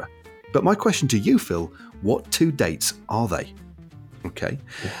Reconstruction era. But my question to you, Phil, what 2 dates are they? Okay.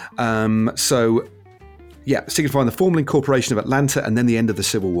 Signifying the formal incorporation of Atlanta and then the end of the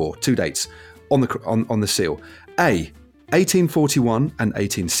Civil War. 2 dates on the seal. A, 1841 and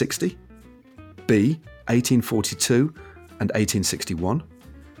 1860. B, 1842 and 1861.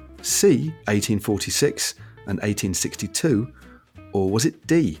 C, 1846 and 1862. Or was it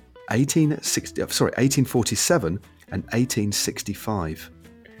D, 1847 and 1865?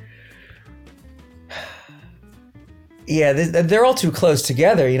 Yeah, they're all too close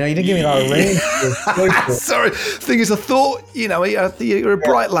together. You didn't give me a lot of range. Sorry. Thing is, I thought, you're a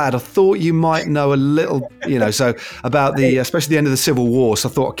bright lad. I thought you might know a little, so about especially the end of the Civil War. So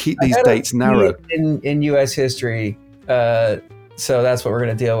I thought I'd keep these dates narrow. In U.S. history, so that's what we're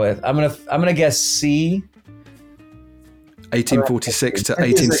going to deal with. I'm gonna guess C. 1846 to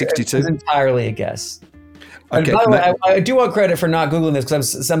 1862. It's entirely a guess. Okay. By the way, I do want credit for not Googling this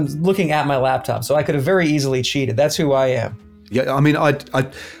because I'm looking at my laptop, so I could have very easily cheated. That's who I am. Yeah, I mean, I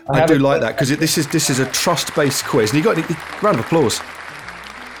do like that because this is a trust-based quiz. And you got a round of applause.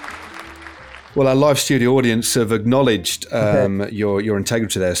 Well, our live studio audience have acknowledged your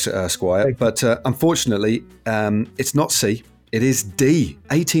integrity there, Squire. But unfortunately, it's not C. It is D.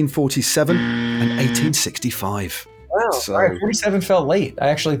 1847 and 1865. Wow. So, all right, 47 felt late.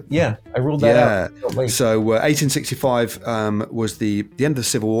 I ruled that out. So 1865 was the end of the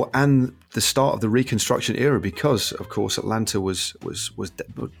Civil War and the start of the Reconstruction era because, of course, Atlanta was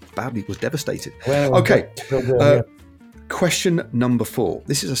devastated. Well, okay. Good, Question number 4.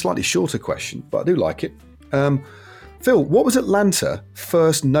 This is a slightly shorter question, but I do like it. Phil, what was Atlanta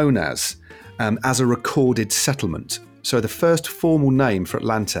first known as a recorded settlement? So the first formal name for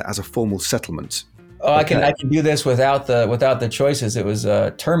Atlanta as a formal settlement. Oh, okay. I can do this without the choices. It was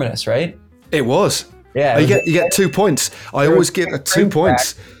Terminus, right? It was. Yeah. You get 2 points. I always give 2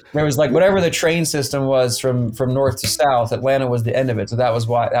 points. There was whatever the train system was from north to south. Atlanta was the end of it, so that was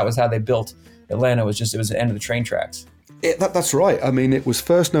how they built Atlanta. It was the end of the train tracks. That's right. I mean, it was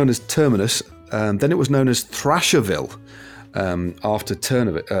first known as Terminus, then it was known as Thrasherville after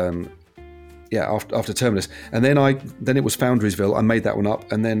after Terminus, and then it was Foundriesville. I made that one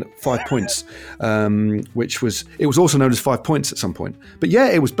up, and then 5 points, which was also known as 5 points at some point. But yeah,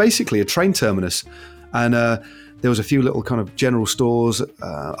 it was basically a train terminus, and there was a few little kind of general stores,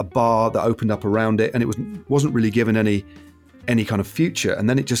 a bar that opened up around it, and it wasn't really given any kind of future. And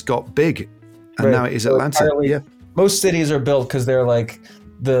then it just got big, and now it is Atlanta. Most cities are built because they're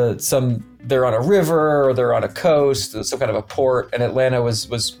they're on a river or they're on a coast, some kind of a port, and Atlanta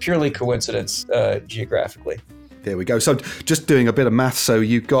was purely coincidence geographically. There we go. So just doing a bit of math, so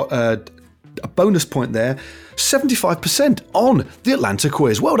you got a bonus point there, 75% on the Atlanta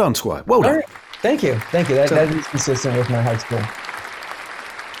quiz. Well done, Squire. Well done. Right. Thank you. That is consistent with my high school.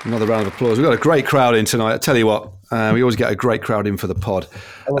 Another round of applause. We've got a great crowd in tonight. I tell you what, we always get a great crowd in for the pod.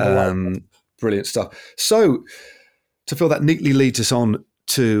 Brilliant stuff. So to feel that neatly leads us on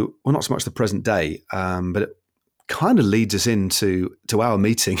to, well, not so much the present day, but it kind of leads us into our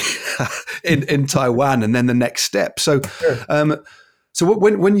meeting in Taiwan and then the next step. So, sure. So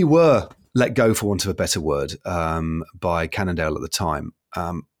when you were let go, for want of a better word, by Cannondale at the time,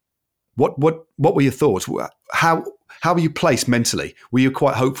 what were your thoughts? How were you placed mentally? Were you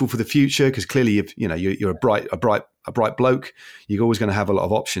quite hopeful for the future? Because clearly, you're a bright bloke. You're always going to have a lot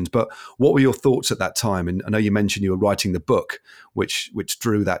of options. But what were your thoughts at that time? And I know you mentioned you were writing the book, which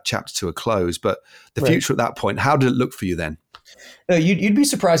drew that chapter to a close. But the future at that point, how did it look for you then? No, you'd be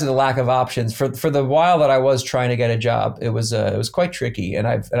surprised at the lack of options. For the while that I was trying to get a job, it was quite tricky, and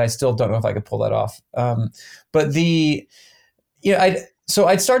I still don't know if I could pull that off. So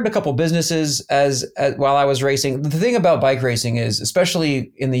I'd started a couple businesses as while I was racing. The thing about bike racing is,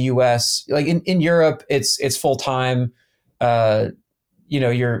 especially in the US, like in Europe, it's full time.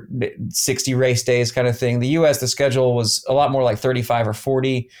 You're 60 race days kind of thing. The US, the schedule was a lot more like 35 or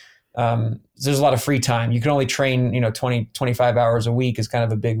 40. There's a lot of free time. You can only train, 20, 25 hours a week is kind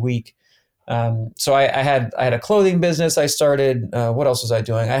of a big week. So I had a clothing business I started. What else was I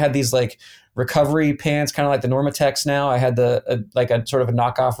doing? I had these like recovery pants, kind of like the Normatex now. I had a sort of a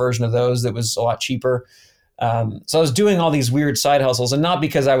knockoff version of those that was a lot cheaper. So I was doing all these weird side hustles, and not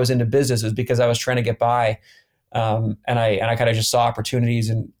because I was into business, it was because I was trying to get by. And I kind of just saw opportunities,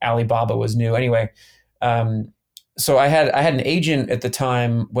 and Alibaba was new anyway. So I had an agent at the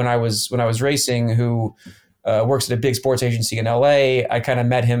time when I was racing who works at a big sports agency in LA. I kind of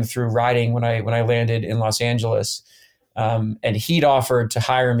met him through riding when I landed in Los Angeles. And he'd offered to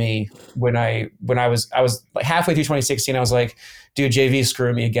hire me when I was like halfway through 2016. I was like, dude, JV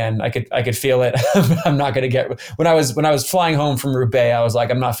screwing me again. I could feel it. I'm not going to get, when I was flying home from Roubaix, I was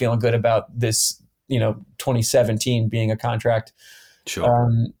like, I'm not feeling good about this, 2017 being a contract.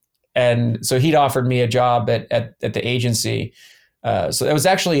 Sure. And so he'd offered me a job at the agency. So it was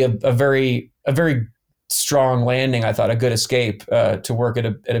actually a very strong landing. I thought a good escape to work at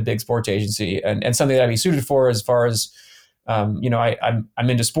a big sports agency, and something that I'd be suited for as far as I'm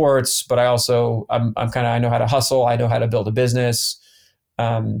into sports, but I also I know how to hustle. I know how to build a business,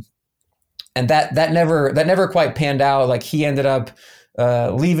 and that never quite panned out. Like he ended up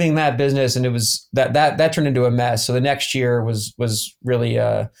leaving that business, and it was that turned into a mess. So the next year was really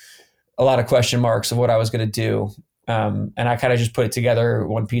a lot of question marks of what I was going to do. And I kind of just put it together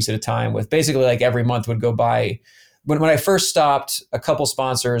one piece at a time, with basically like every month would go by. When I first stopped, a couple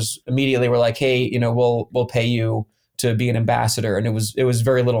sponsors immediately were like, "Hey, we'll pay you to be an ambassador," and it was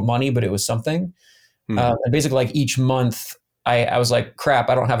very little money, but it was something. And basically, like each month, I was like, "Crap,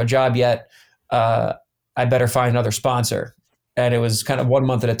 I don't have a job yet. I better find another sponsor." And it was kind of 1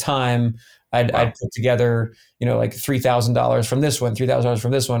 month at a time. I'd put together, like $3,000 from this one, $3,000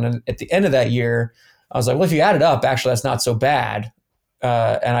 from this one, and at the end of that year, I was like, well, if you add it up, actually, that's not so bad.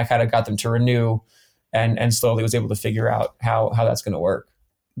 And I kind of got them to renew, and slowly was able to figure out how that's going to work.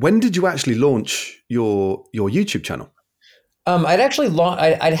 When did you actually launch your YouTube channel? I'd actually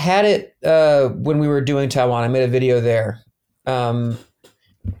I'd had it when we were doing Taiwan. I made a video there. I'd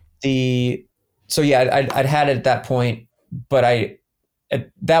had it at that point, but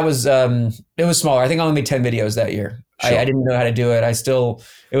it was smaller. I think I only made 10 videos that year. Sure. I didn't know how to do it.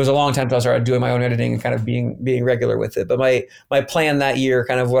 It was a long time until I started doing my own editing and kind of being regular with it. But my plan that year,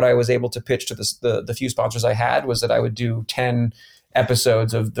 kind of what I was able to pitch to the few sponsors I had, was that I would do 10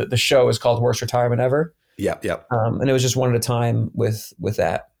 episodes of the show is called Worst Retirement Ever. Yeah. And it was just one at a time with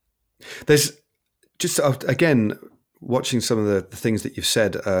that. There's just, again, watching some of the things that you've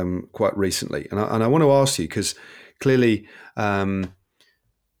said quite recently. And I want to ask you, because clearly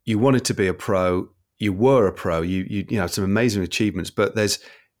you wanted to be a pro. You were a pro. You had some amazing achievements. But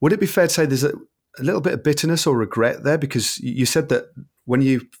would it be fair to say there's a little bit of bitterness or regret there? Because you said that when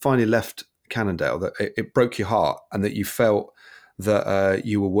you finally left Cannondale, that it broke your heart and that you felt that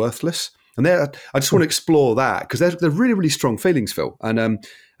you were worthless. And there, I just want to explore that, because they're really, really strong feelings, Phil. And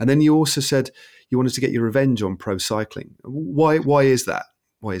then you also said you wanted to get your revenge on pro cycling. Why is that?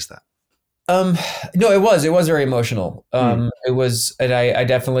 Why is that? No, it was very emotional. It was, and I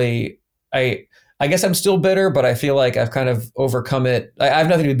definitely, I guess I'm still bitter, but I feel like I've kind of overcome it. I have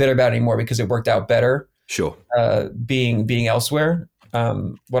nothing to be bitter about anymore, because it worked out better. Sure. Being elsewhere.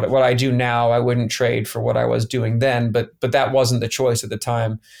 What I do now, I wouldn't trade for what I was doing then, but that wasn't the choice at the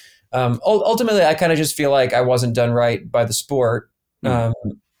time. Ultimately, I kind of just feel like I wasn't done right by the sport. And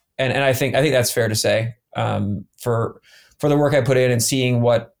I think that's fair to say, for the work I put in and seeing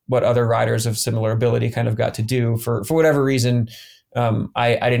what other riders of similar ability kind of got to do for whatever reason.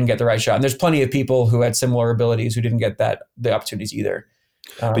 I didn't get the right shot. And there's plenty of people who had similar abilities who didn't get the opportunities either.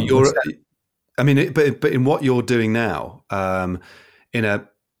 But in what you're doing now,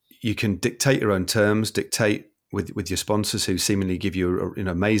 you can dictate your own terms, dictate with your sponsors, who seemingly give you an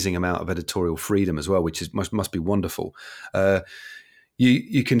amazing amount of editorial freedom as well, which must be wonderful.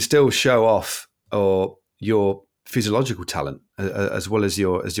 You can still show off your physiological talent as well as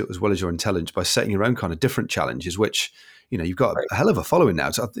your intelligence by setting your own kind of different challenges, which you've got a hell of a following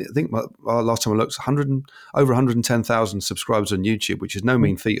now. So I think last time I looked, over 110,000 subscribers on YouTube, which is no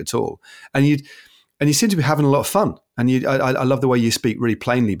mean feat at all. And you seem to be having a lot of fun. And I love the way you speak really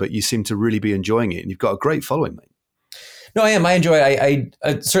plainly, but you seem to really be enjoying it. And you've got a great following, mate. No, I am. I enjoy it.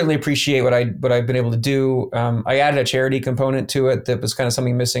 I certainly appreciate what I've been able to do. I added a charity component to it that was kind of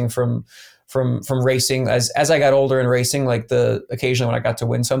something missing from racing. As I got older in racing, like occasionally when I got to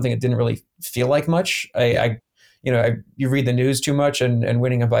win something, it didn't really feel like much. You read the news too much, and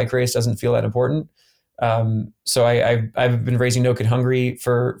winning a bike race doesn't feel that important. So I've been raising No Kid Hungry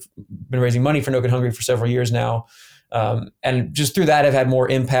money for No Kid Hungry for several years now. And just through that, I've had more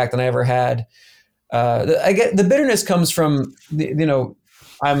impact than I ever had. I get the bitterness comes from,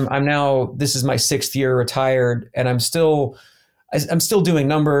 I'm now, this is my 6th year retired, and I'm still doing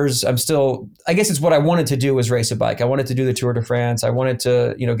numbers. I guess it's what I wanted to do, was race a bike. I wanted to do the Tour de France. I wanted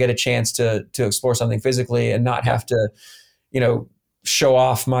to, get a chance to explore something physically and not have to, show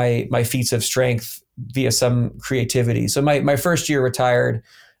off my feats of strength via some creativity. So my first year retired,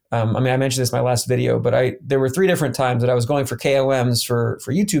 I mentioned this in my last video, but there were 3 different times that I was going for KOMs for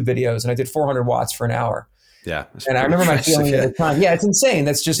YouTube videos, and I did 400 watts for an hour. Yeah. And I remember my feeling at the time. Yeah, it's insane.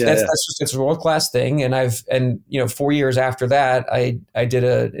 That's just it's a world-class thing. And 4 years after that, I did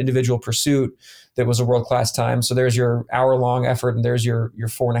an individual pursuit that was a world-class time. So there's your hour-long effort, and there's your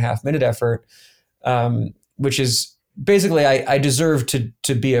 4.5-minute effort, which is basically I deserve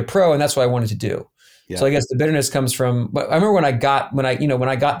to be a pro, and that's what I wanted to do. Yeah. So I guess the bitterness comes from, but I remember when I got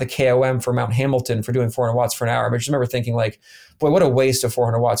the KOM for Mount Hamilton for doing 400 watts for an hour, I just remember thinking like, boy, what a waste of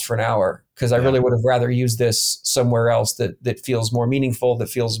 400 watts for an hour. Cause I really would have rather used this somewhere else that feels more meaningful, that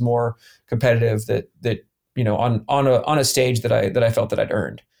feels more competitive, that on a stage that I felt that I'd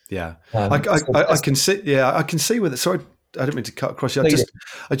earned. Yeah. I can see with it. Sorry, I don't mean to cut across you.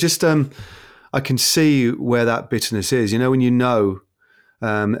 I can see where that bitterness is, when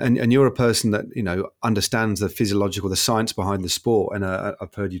And you're a person that understands the physiological, the science behind the sport, and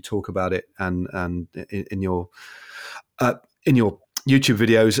I've heard you talk about it, and in your YouTube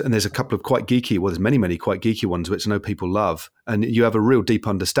videos, and there's a couple of quite geeky, well, there's many quite geeky ones which I know people love, and you have a real deep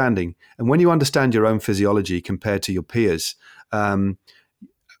understanding. And when you understand your own physiology compared to your peers,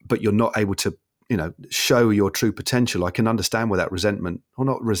 but you're not able to show your true potential, I can understand where that resentment, or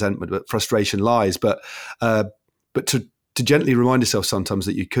not resentment, but frustration lies. But to gently remind yourself sometimes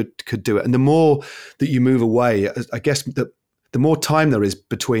that you could do it. And the more that you move away, I guess that the more time there is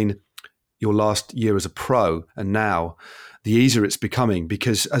between your last year as a pro and now, the easier it's becoming,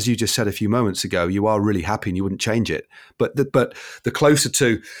 because as you just said a few moments ago, you are really happy and you wouldn't change it. But the closer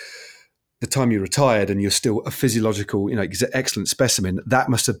to the time you retired and you're still a physiological, excellent specimen, that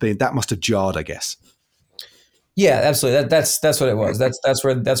must have jarred, I guess. Yeah, absolutely. That's what it was. That's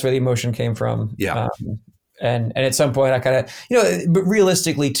where the emotion came from. Yeah. And at some point I kind of, but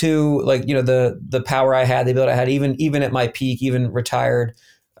realistically too, like, the power I had, the ability I had, even at my peak, even retired,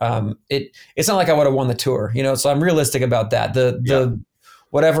 it's not like I would have won the tour, so I'm realistic about that. The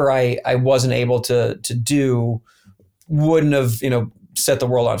whatever I wasn't able to do wouldn't have, set the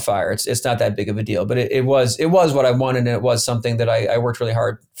world on fire. It's not that big of a deal, but it was what I wanted, and it was something that I worked really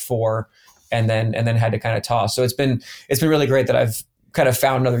hard for, and then had to kind of toss. So it's been really great that I've kind of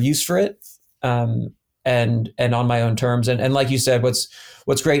found another use for it, and on my own terms. And like you said,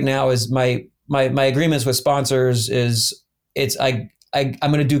 what's great now is my agreements with sponsors is I'm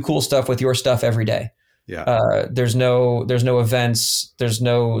going to do cool stuff with your stuff every day. Yeah. There's no events. There's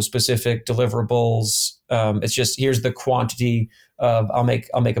no specific deliverables. It's just, here's the quantity of, I'll make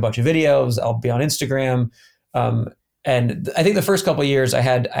a bunch of videos. I'll be on Instagram. And I think the first couple of years I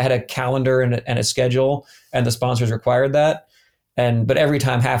had a calendar and a schedule, and the sponsors required that. But every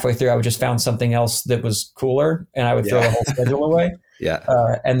time halfway through, I would just found something else that was cooler, and I would throw the whole schedule away. Yeah.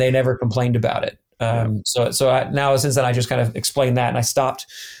 And they never complained about it. Now since then I just kind of explained that, and I stopped.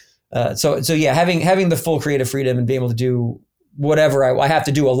 So yeah, having the full creative freedom and being able to do whatever I have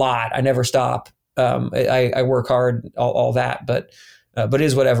to do a lot. I never stop. I work hard, all that, but it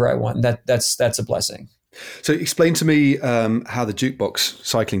is whatever I want. That's a blessing. So explain to me how the Jukebox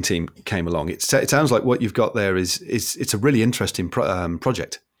cycling team came along. It sounds like what you've got there is it's a really interesting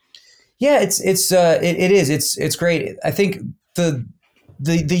project. Yeah, it is. It's great. I think the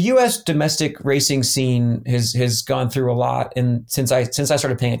U.S. domestic racing scene has gone through a lot, and since I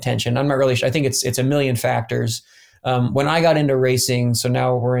started paying attention, I'm not really sure. I think it's a million factors. When I got into racing, so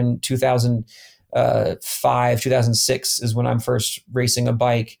now we're in 2005, 2006 is when I'm first racing a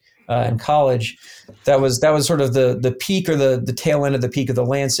bike in college. That was sort of the peak, or the tail end of the peak of the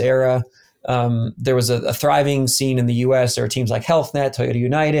Lance era. There was a thriving scene in the U.S. There were teams like HealthNet, Toyota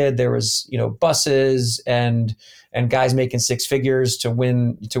United. There was buses and guys making six figures to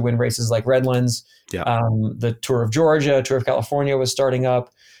win races like Redlands. Yeah. The Tour of Georgia, Tour of California was starting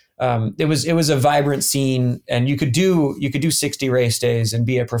up. It was a vibrant scene, and you could do 60 race days and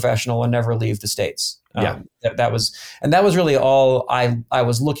be a professional and never leave the States. That was really all I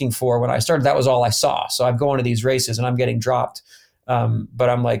was looking for when I started. That was all I saw. So I'm going to these races and I'm getting dropped. But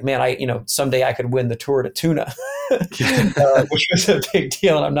I'm like, man, someday I could win the Tour de Tuna, which was a big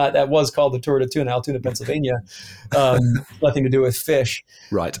deal. And that was called the Tour de Tuna, Altoona, Pennsylvania. Nothing to do with fish.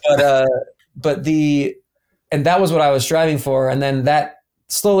 Right. But that was what I was striving for. And then that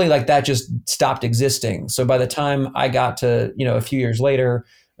slowly, that just stopped existing. So by the time I got to, a few years later,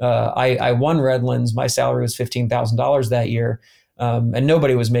 I won Redlands. My salary was $15,000 that year. And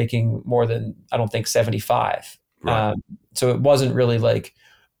nobody was making more than, I don't think, 75. Right. So it wasn't really like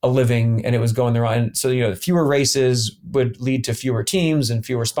a living, and it was going the wrong. So, fewer races would lead to fewer teams and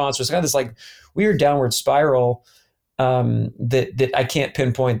fewer sponsors. Kind of this weird downward spiral that I can't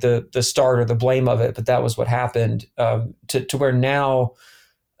pinpoint the start or the blame of it, but that was what happened to where now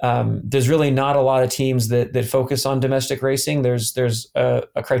there's really not a lot of teams that focus on domestic racing. There's a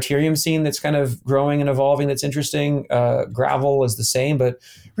criterium scene that's kind of growing and evolving that's interesting. Gravel is the same, but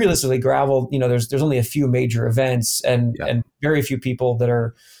realistically, gravel, there's only a few major events and very few people that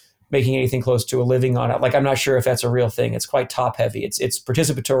are making anything close to a living on it. I'm not sure if that's a real thing. It's quite top heavy. It's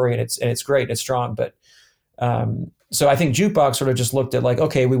participatory, and it's great. It's strong, but so I think Jukebox sort of just looked at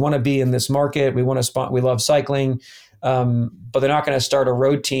okay, we want to be in this market. We want to we love cycling. But they're not going to start a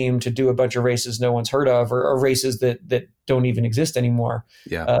road team to do a bunch of races no one's heard of, or races that don't even exist anymore.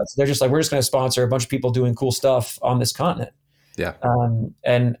 Yeah. So they're just we're just going to sponsor a bunch of people doing cool stuff on this continent. Yeah.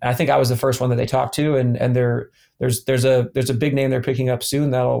 And I think I was the first one that they talked to, and there's a big name they're picking up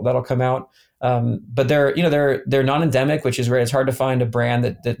soon that'll come out. But they're non-endemic, which is rare. It's hard to find a brand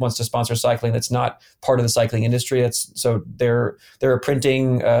that wants to sponsor cycling that's not part of the cycling industry. So they're a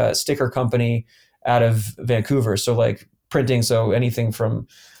printing sticker company out of Vancouver. So like printing, so anything from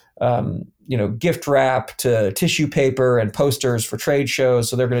gift wrap to tissue paper and posters for trade shows.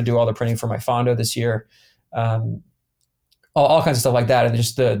 So they're going to do all the printing for my Fondo this year. All kinds of stuff like that. And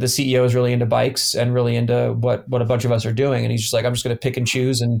just the CEO is really into bikes and really into what a bunch of us are doing. And he's just like, I'm just going to pick and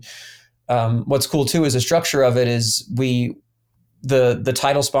choose. And what's cool too is the structure of it is the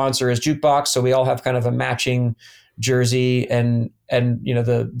title sponsor is Jukebox. So we all have kind of a matching jersey and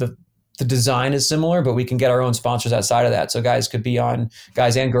the design is similar, but we can get our own sponsors outside of that. So guys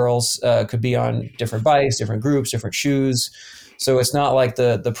and girls could be on different bikes, different groups, different shoes. So it's not like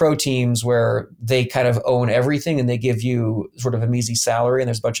the pro teams where they kind of own everything and they give you sort of a measly salary and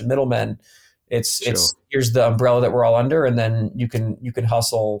there's a bunch of middlemen. It's here's the umbrella that we're all under, and then you can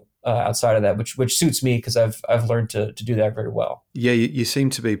hustle outside of that, which suits me because I've learned to do that very well. Yeah, you seem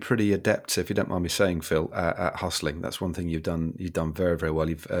to be pretty adept, if you don't mind me saying, Phil, at hustling. That's one thing you've done very, very well.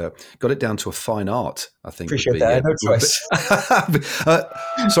 You've got it down to a fine art, I think. Appreciate that. No choice.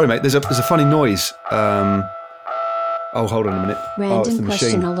 Sorry, mate. There's a funny noise. Hold on a minute. Random it's the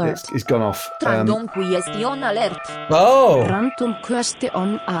question machine. alert. It's gone off. Random question alert. Oh! Random question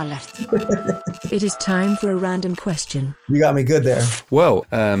alert. It is time for a random question. You got me good there. Well,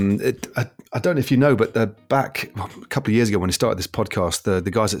 I don't know if you know, but back a couple of years ago when I started this podcast, the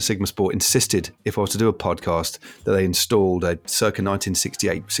guys at Sigma Sport insisted if I was to do a podcast that they installed a circa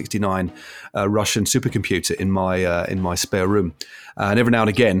 1968-69 Russian supercomputer in my spare room. And every now and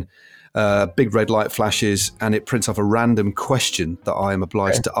again, big red light flashes and it prints off a random question that I am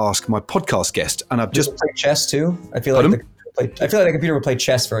obliged to ask my podcast guest. And I've just played chess too. I feel like the computer would play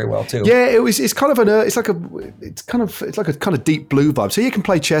chess very well too. Yeah, it's kind of it's like a kind of deep blue vibe. So you can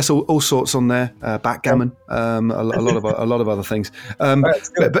play chess, all sorts on there, backgammon, a lot of other things.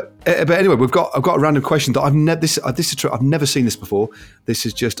 But anyway, I've got a random question that this is true. I've never seen this before. This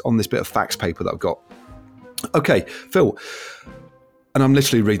is just on this bit of fax paper that I've got. Okay, Phil. And I'm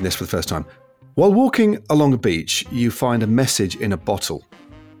literally reading this for the first time. While walking along a beach, you find a message in a bottle.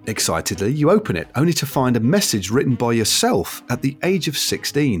 Excitedly, you open it, only to find a message written by yourself at the age of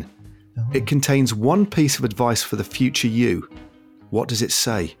 16. Oh. It contains one piece of advice for the future you. What does it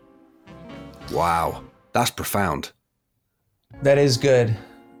say? Wow, that's profound. That is good.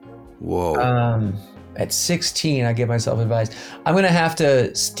 Whoa. At 16, I give myself advice. I'm going to have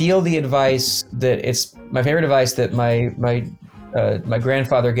to steal the advice that it's my favorite advice that my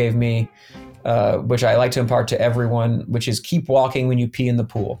grandfather gave me, which I like to impart to everyone, which is keep walking when you pee in the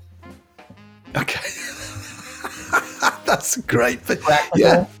pool. Okay. That's great.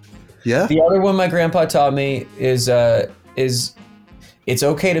 Practical. Yeah. The other one my grandpa taught me is it's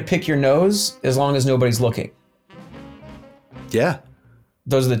okay to pick your nose as long as nobody's looking. Yeah.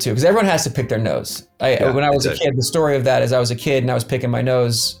 Those are the two, because everyone has to pick their nose. When I was a kid, the story of that is I was a kid and I was picking my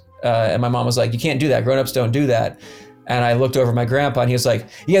nose, and my mom was like, "You can't do that. Grown-ups don't do that." And I looked over at my grandpa and he was like,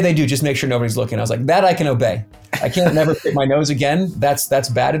 "Yeah, they do. Just make sure nobody's looking." I was like, "That I can obey. I can't never pick my nose again. That's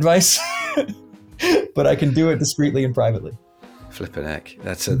bad advice." But I can do it discreetly and privately. Flipping heck.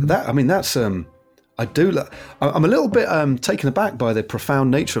 I'm a little bit taken aback by the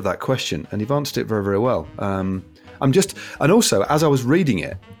profound nature of that question, and you've answered it very, very well. And also, as I was reading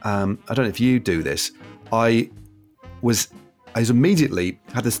it, I don't know if you do this, I immediately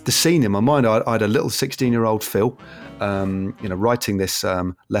had the scene in my mind. I had a little 16-year-old Phil, writing this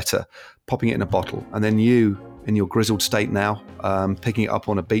letter, popping it in a bottle, and then you, in your grizzled state now, picking it up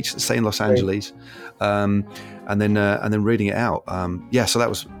on a beach, say in Los Angeles, and then reading it out. So that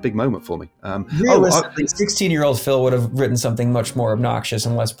was a big moment for me. Realistically, 16-year-old Phil would have written something much more obnoxious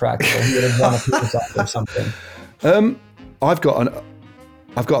and less practical. He would have done a people's or something.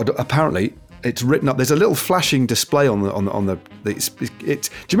 Apparently. It's written up. There's a little flashing display on the. Do you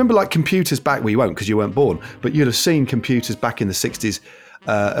remember like computers back? Well, you won't because you weren't born. But you'd have seen computers back in the 60s,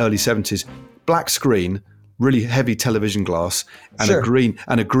 early 70s. Black screen, really heavy television glass, and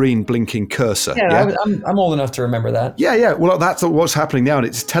a green blinking cursor. Yeah? I'm old enough to remember that. Yeah. Well, that's what's happening now, and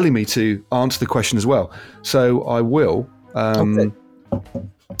it's telling me to answer the question as well. So I will.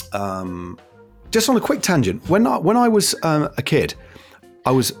 Just on a quick tangent. When I was a kid,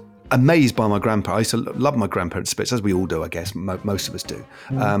 I was amazed by my grandpa. I used to love my grandparents, as we all do, I guess. Most of us do.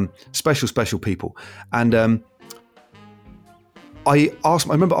 Special people. And I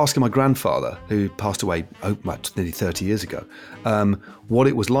remember asking my grandfather, who passed away nearly 30 years ago, what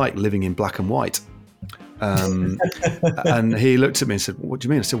it was like living in black and white. And he looked at me and said, "What do you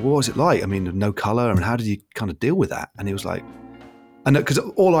mean?" I said, "What was it like? I mean, no color, and how did you kind of deal with that?" And he was like, and because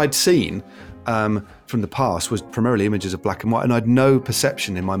all I'd seen from the past was primarily images of black and white, and I'd no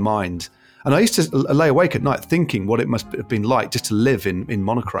perception in my mind. And I used to lay awake at night thinking what it must have been like just to live in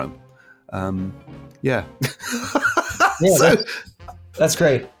monochrome. Yeah. Yeah, that's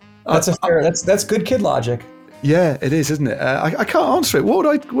great. That's good kid logic. Yeah, it is, isn't it? I can't answer it. What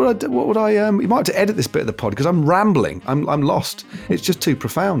would I? You might have to edit this bit of the pod because I'm rambling. I'm lost. It's just too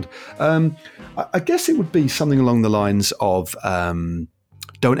profound. I guess it would be something along the lines of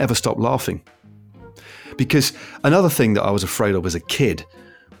don't ever stop laughing. Because another thing that I was afraid of as a kid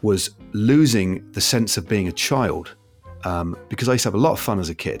was losing the sense of being a child. Because I used to have a lot of fun as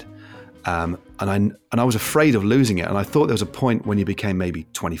a kid. And I was afraid of losing it. And I thought there was a point when you became maybe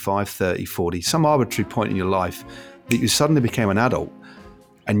 25, 30, 40, some arbitrary point in your life that you suddenly became an adult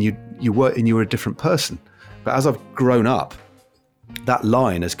and you were a different person. But as I've grown up, that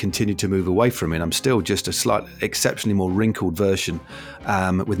line has continued to move away from me. And I'm still just a slightly exceptionally more wrinkled version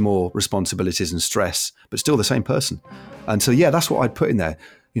with more responsibilities and stress, but still the same person. And so, yeah, that's what I'd put in there.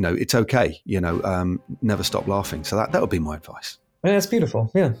 You know, it's okay. You know, never stop laughing. So that would be my advice. Yeah, that's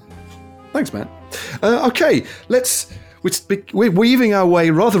beautiful. Yeah. Thanks, man. Okay, we're weaving our way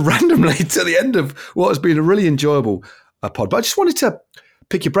rather randomly to the end of what has been a really enjoyable pod. But I just wanted to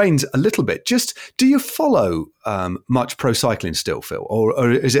pick your brains a little bit. Just, do you follow much pro cycling still, Phil?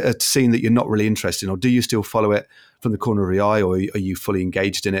 Or is it a scene that you're not really interested in? Or do you still follow it from the corner of your eye? Or are you fully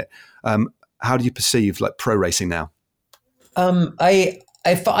engaged in it? How do you perceive like pro racing now? I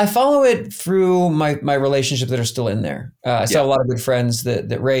follow it through my relationships that are still in there. I still have a lot of good friends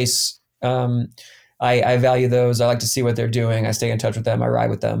that race. I value those. I like to see what they're doing. I stay in touch with them. I ride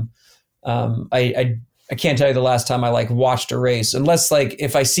with them. I can't tell you the last time I like watched a race, unless like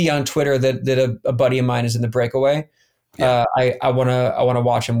if I see on Twitter that a buddy of mine is in the breakaway, I want to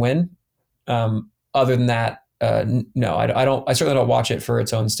watch him win. Other than that, no, I don't. I certainly don't watch it for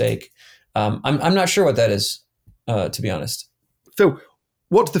its own sake. I'm not sure what that is, to be honest. Phil,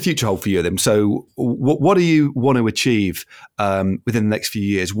 what does the future hold for you then? So what do you want to achieve within the next few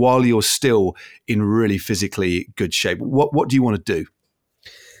years while you're still in really physically good shape? What do you want to do?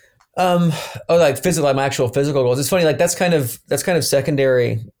 Like my actual physical goals. It's funny, like that's kind of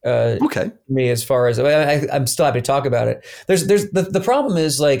secondary to me as far as I'm still happy to talk about it. There's the problem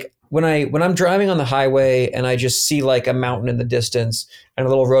is like when I'm driving on the highway and I just see like a mountain in the distance and a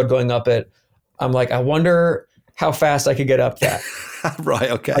little road going up it, I'm like, I wonder how fast I could get up that. Right.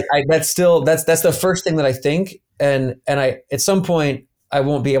 Okay. That's the first thing that I think. And I, at some point I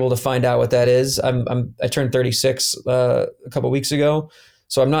won't be able to find out what that is. I turned 36 a couple of weeks ago.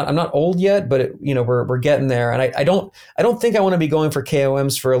 So I'm not old yet, but we're getting there. And I don't think I want to be going for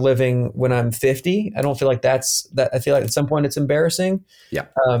KOMs for a living when I'm 50. I don't feel like that. I feel like at some point it's embarrassing. Yeah.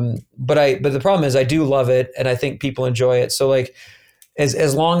 But the problem is I do love it and I think people enjoy it. So like,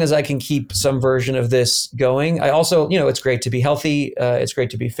 as long as I can keep some version of this going, I also, it's great to be healthy. It's great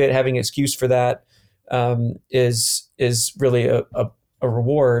to be fit. Having an excuse for that is really a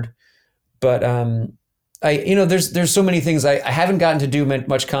reward. But there's so many things. I haven't gotten to do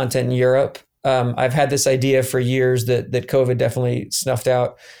much content in Europe. I've had this idea for years that COVID definitely snuffed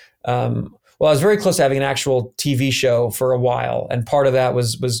out. Well, I was very close to having an actual TV show for a while, and part of that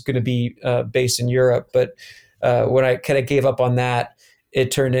was going to be based in Europe. But when I kind of gave up on that, it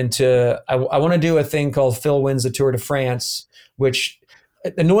turned into I want to do a thing called Phil Wins the Tour de France, which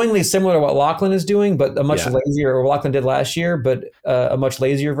annoyingly similar to what Lachlan is doing, but a much lazier, or Lachlan did last year, but a much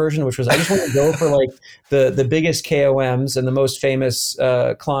lazier version, which was I just want to go for like the biggest KOMs and the most famous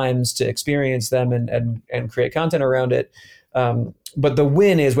climbs to experience them and create content around it. But the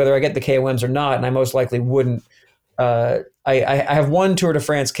win is whether I get the KOMs or not, and I most likely wouldn't. I have one Tour de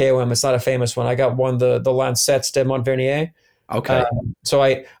France KOM. It's not a famous one. I got one, the Lancets de Montvernier. Okay. So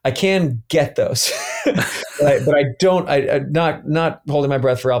I can get those, but I don't. I'm not holding my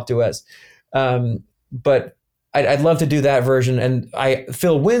breath for Alpe d'Huez. But I'd love to do that version. And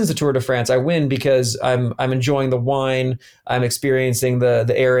Phil wins the Tour de France. I win because I'm enjoying the wine. I'm experiencing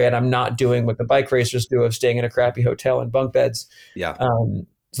the area, and I'm not doing what the bike racers do of staying in a crappy hotel and bunk beds. Yeah. So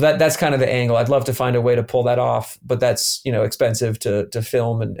that's kind of the angle. I'd love to find a way to pull that off, but that's expensive to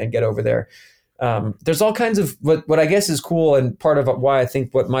film and get over there. There's all kinds of what I guess is cool, and part of why I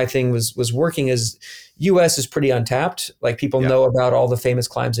think what my thing was working is US is pretty untapped. Like people know about all the famous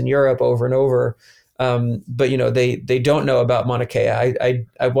climbs in Europe over and over, but they don't know about Mauna Kea.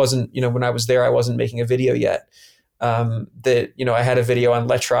 I wasn't when I was there I wasn't making a video yet. I had a video on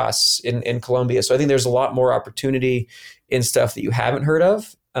Letras in Colombia, so I think there's a lot more opportunity in stuff that you haven't heard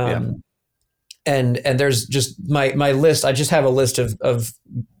of. and there's just my list. I just have a list of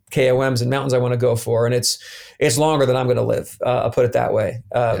KOMs and mountains I want to go for, and it's longer than I'm going to live. I'll put it that way.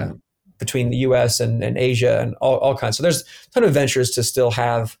 Between the U.S. and Asia and all kinds. So there's a ton of adventures to still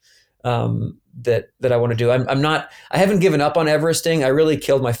have that I want to do. I haven't given up on Everesting. I really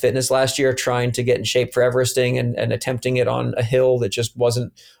killed my fitness last year trying to get in shape for Everesting and attempting it on a hill that just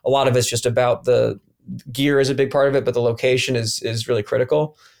wasn't. A lot of it's just about the gear is a big part of it, but the location is really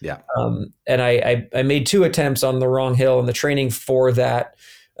critical. Yeah. And I made 2 attempts on the wrong hill, and the training for that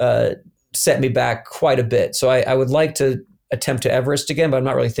set me back quite a bit. So I would like to attempt to Everest again, but I'm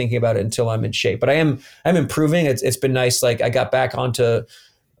not really thinking about it until I'm in shape. But I'm improving. It's been nice. Like I got back onto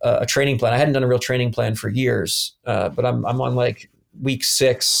a training plan. I hadn't done a real training plan for years, but I'm on like week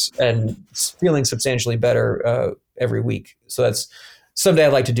 6 and feeling substantially better every week. So that's someday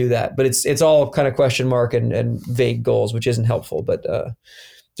I'd like to do that, but it's all kind of question mark and vague goals, which isn't helpful. But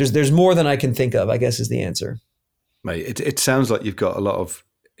there's more than I can think of, I guess, is the answer. Mate, it sounds like you've got a lot of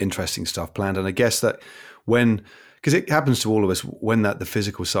interesting stuff planned, and I guess that because it happens to all of us, when the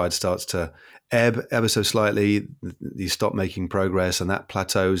physical side starts to ebb ever so slightly, you stop making progress and that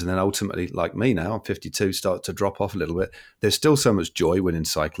plateaus, and then ultimately, like me now, I'm 52, start to drop off a little bit. There's still so much joy when in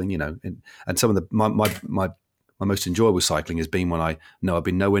cycling, and some of my most enjoyable cycling has been when I know I've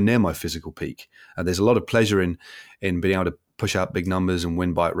been nowhere near my physical peak. And there's a lot of pleasure in being able to push out big numbers and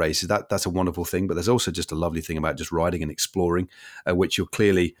win bike races. That's a wonderful thing, but there's also just a lovely thing about just riding and exploring, which you're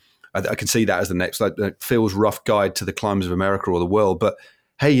clearly. I can see that as the next, like Phil's rough guide to the climbers of America or the world. But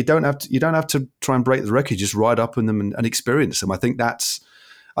hey, you don't have to try and break the record. Just ride up in them and experience them. I think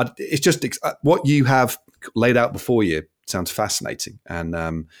it's just what you have laid out before you sounds fascinating, and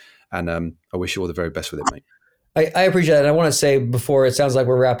I wish you all the very best with it, mate. I appreciate it. And I want to say before it sounds like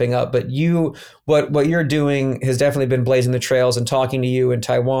we're wrapping up, but what you're doing has definitely been blazing the trails, and talking to you in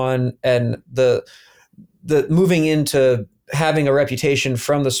Taiwan, and the moving into having a reputation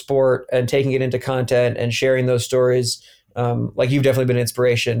from the sport and taking it into content and sharing those stories. Like you've definitely been an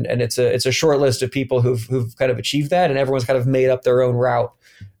inspiration, and it's a short list of people who've kind of achieved that, and everyone's kind of made up their own route.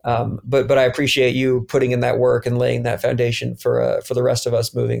 But I appreciate you putting in that work and laying that foundation for the rest of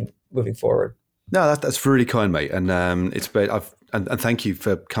us moving forward. No, that's really kind, mate, and it's been and thank you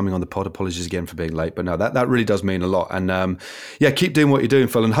for coming on the pod. Apologies again for being late, but no, that really does mean a lot. And keep doing what you're doing,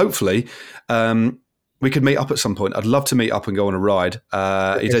 Phil, and hopefully we could meet up at some point. I'd love to meet up and go on a ride.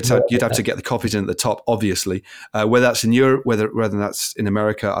 You'd have to get the coffees in at the top, obviously. Whether that's in Europe, whether that's in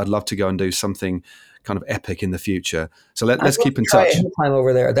America, I'd love to go and do something kind of epic in the future. So let's keep in touch. Time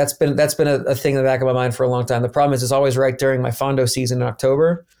over there. That's been a thing in the back of my mind for a long time. The problem is it's always right during my Fondo season in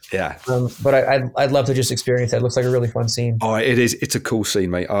October. Yeah. But I'd love to just experience that. It looks like a really fun scene. Oh, it is. It's a cool scene,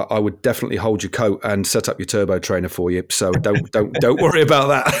 mate. I would definitely hold your coat and set up your turbo trainer for you. So don't worry about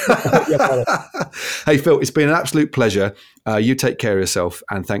that. Hey, Phil, it's been an absolute pleasure. You take care of yourself,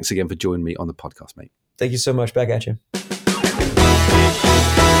 and thanks again for joining me on the podcast, mate. Thank you so much. Back at you.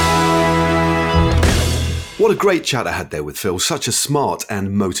 What a great chat I had there with Phil, such a smart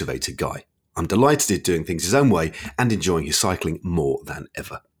and motivated guy. I'm delighted he's doing things his own way and enjoying his cycling more than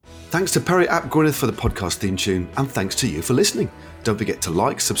ever. Thanks to Perry Ap Gwyneth for the podcast theme tune, and thanks to you for listening. Don't forget to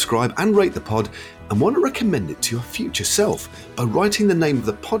like, subscribe and rate the pod, and want to recommend it to your future self by writing the name of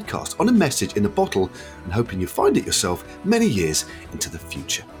the podcast on a message in a bottle and hoping you find it yourself many years into the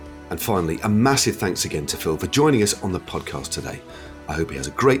future. And finally, a massive thanks again to Phil for joining us on the podcast today. I hope he has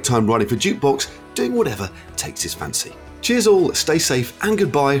a great time riding for Jukebox, doing whatever takes his fancy. Cheers all, stay safe, and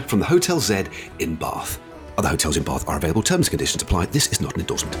goodbye from the Hotel Z in Bath. Other hotels in Bath are available. Terms and conditions apply. This is not an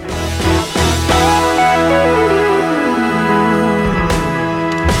endorsement.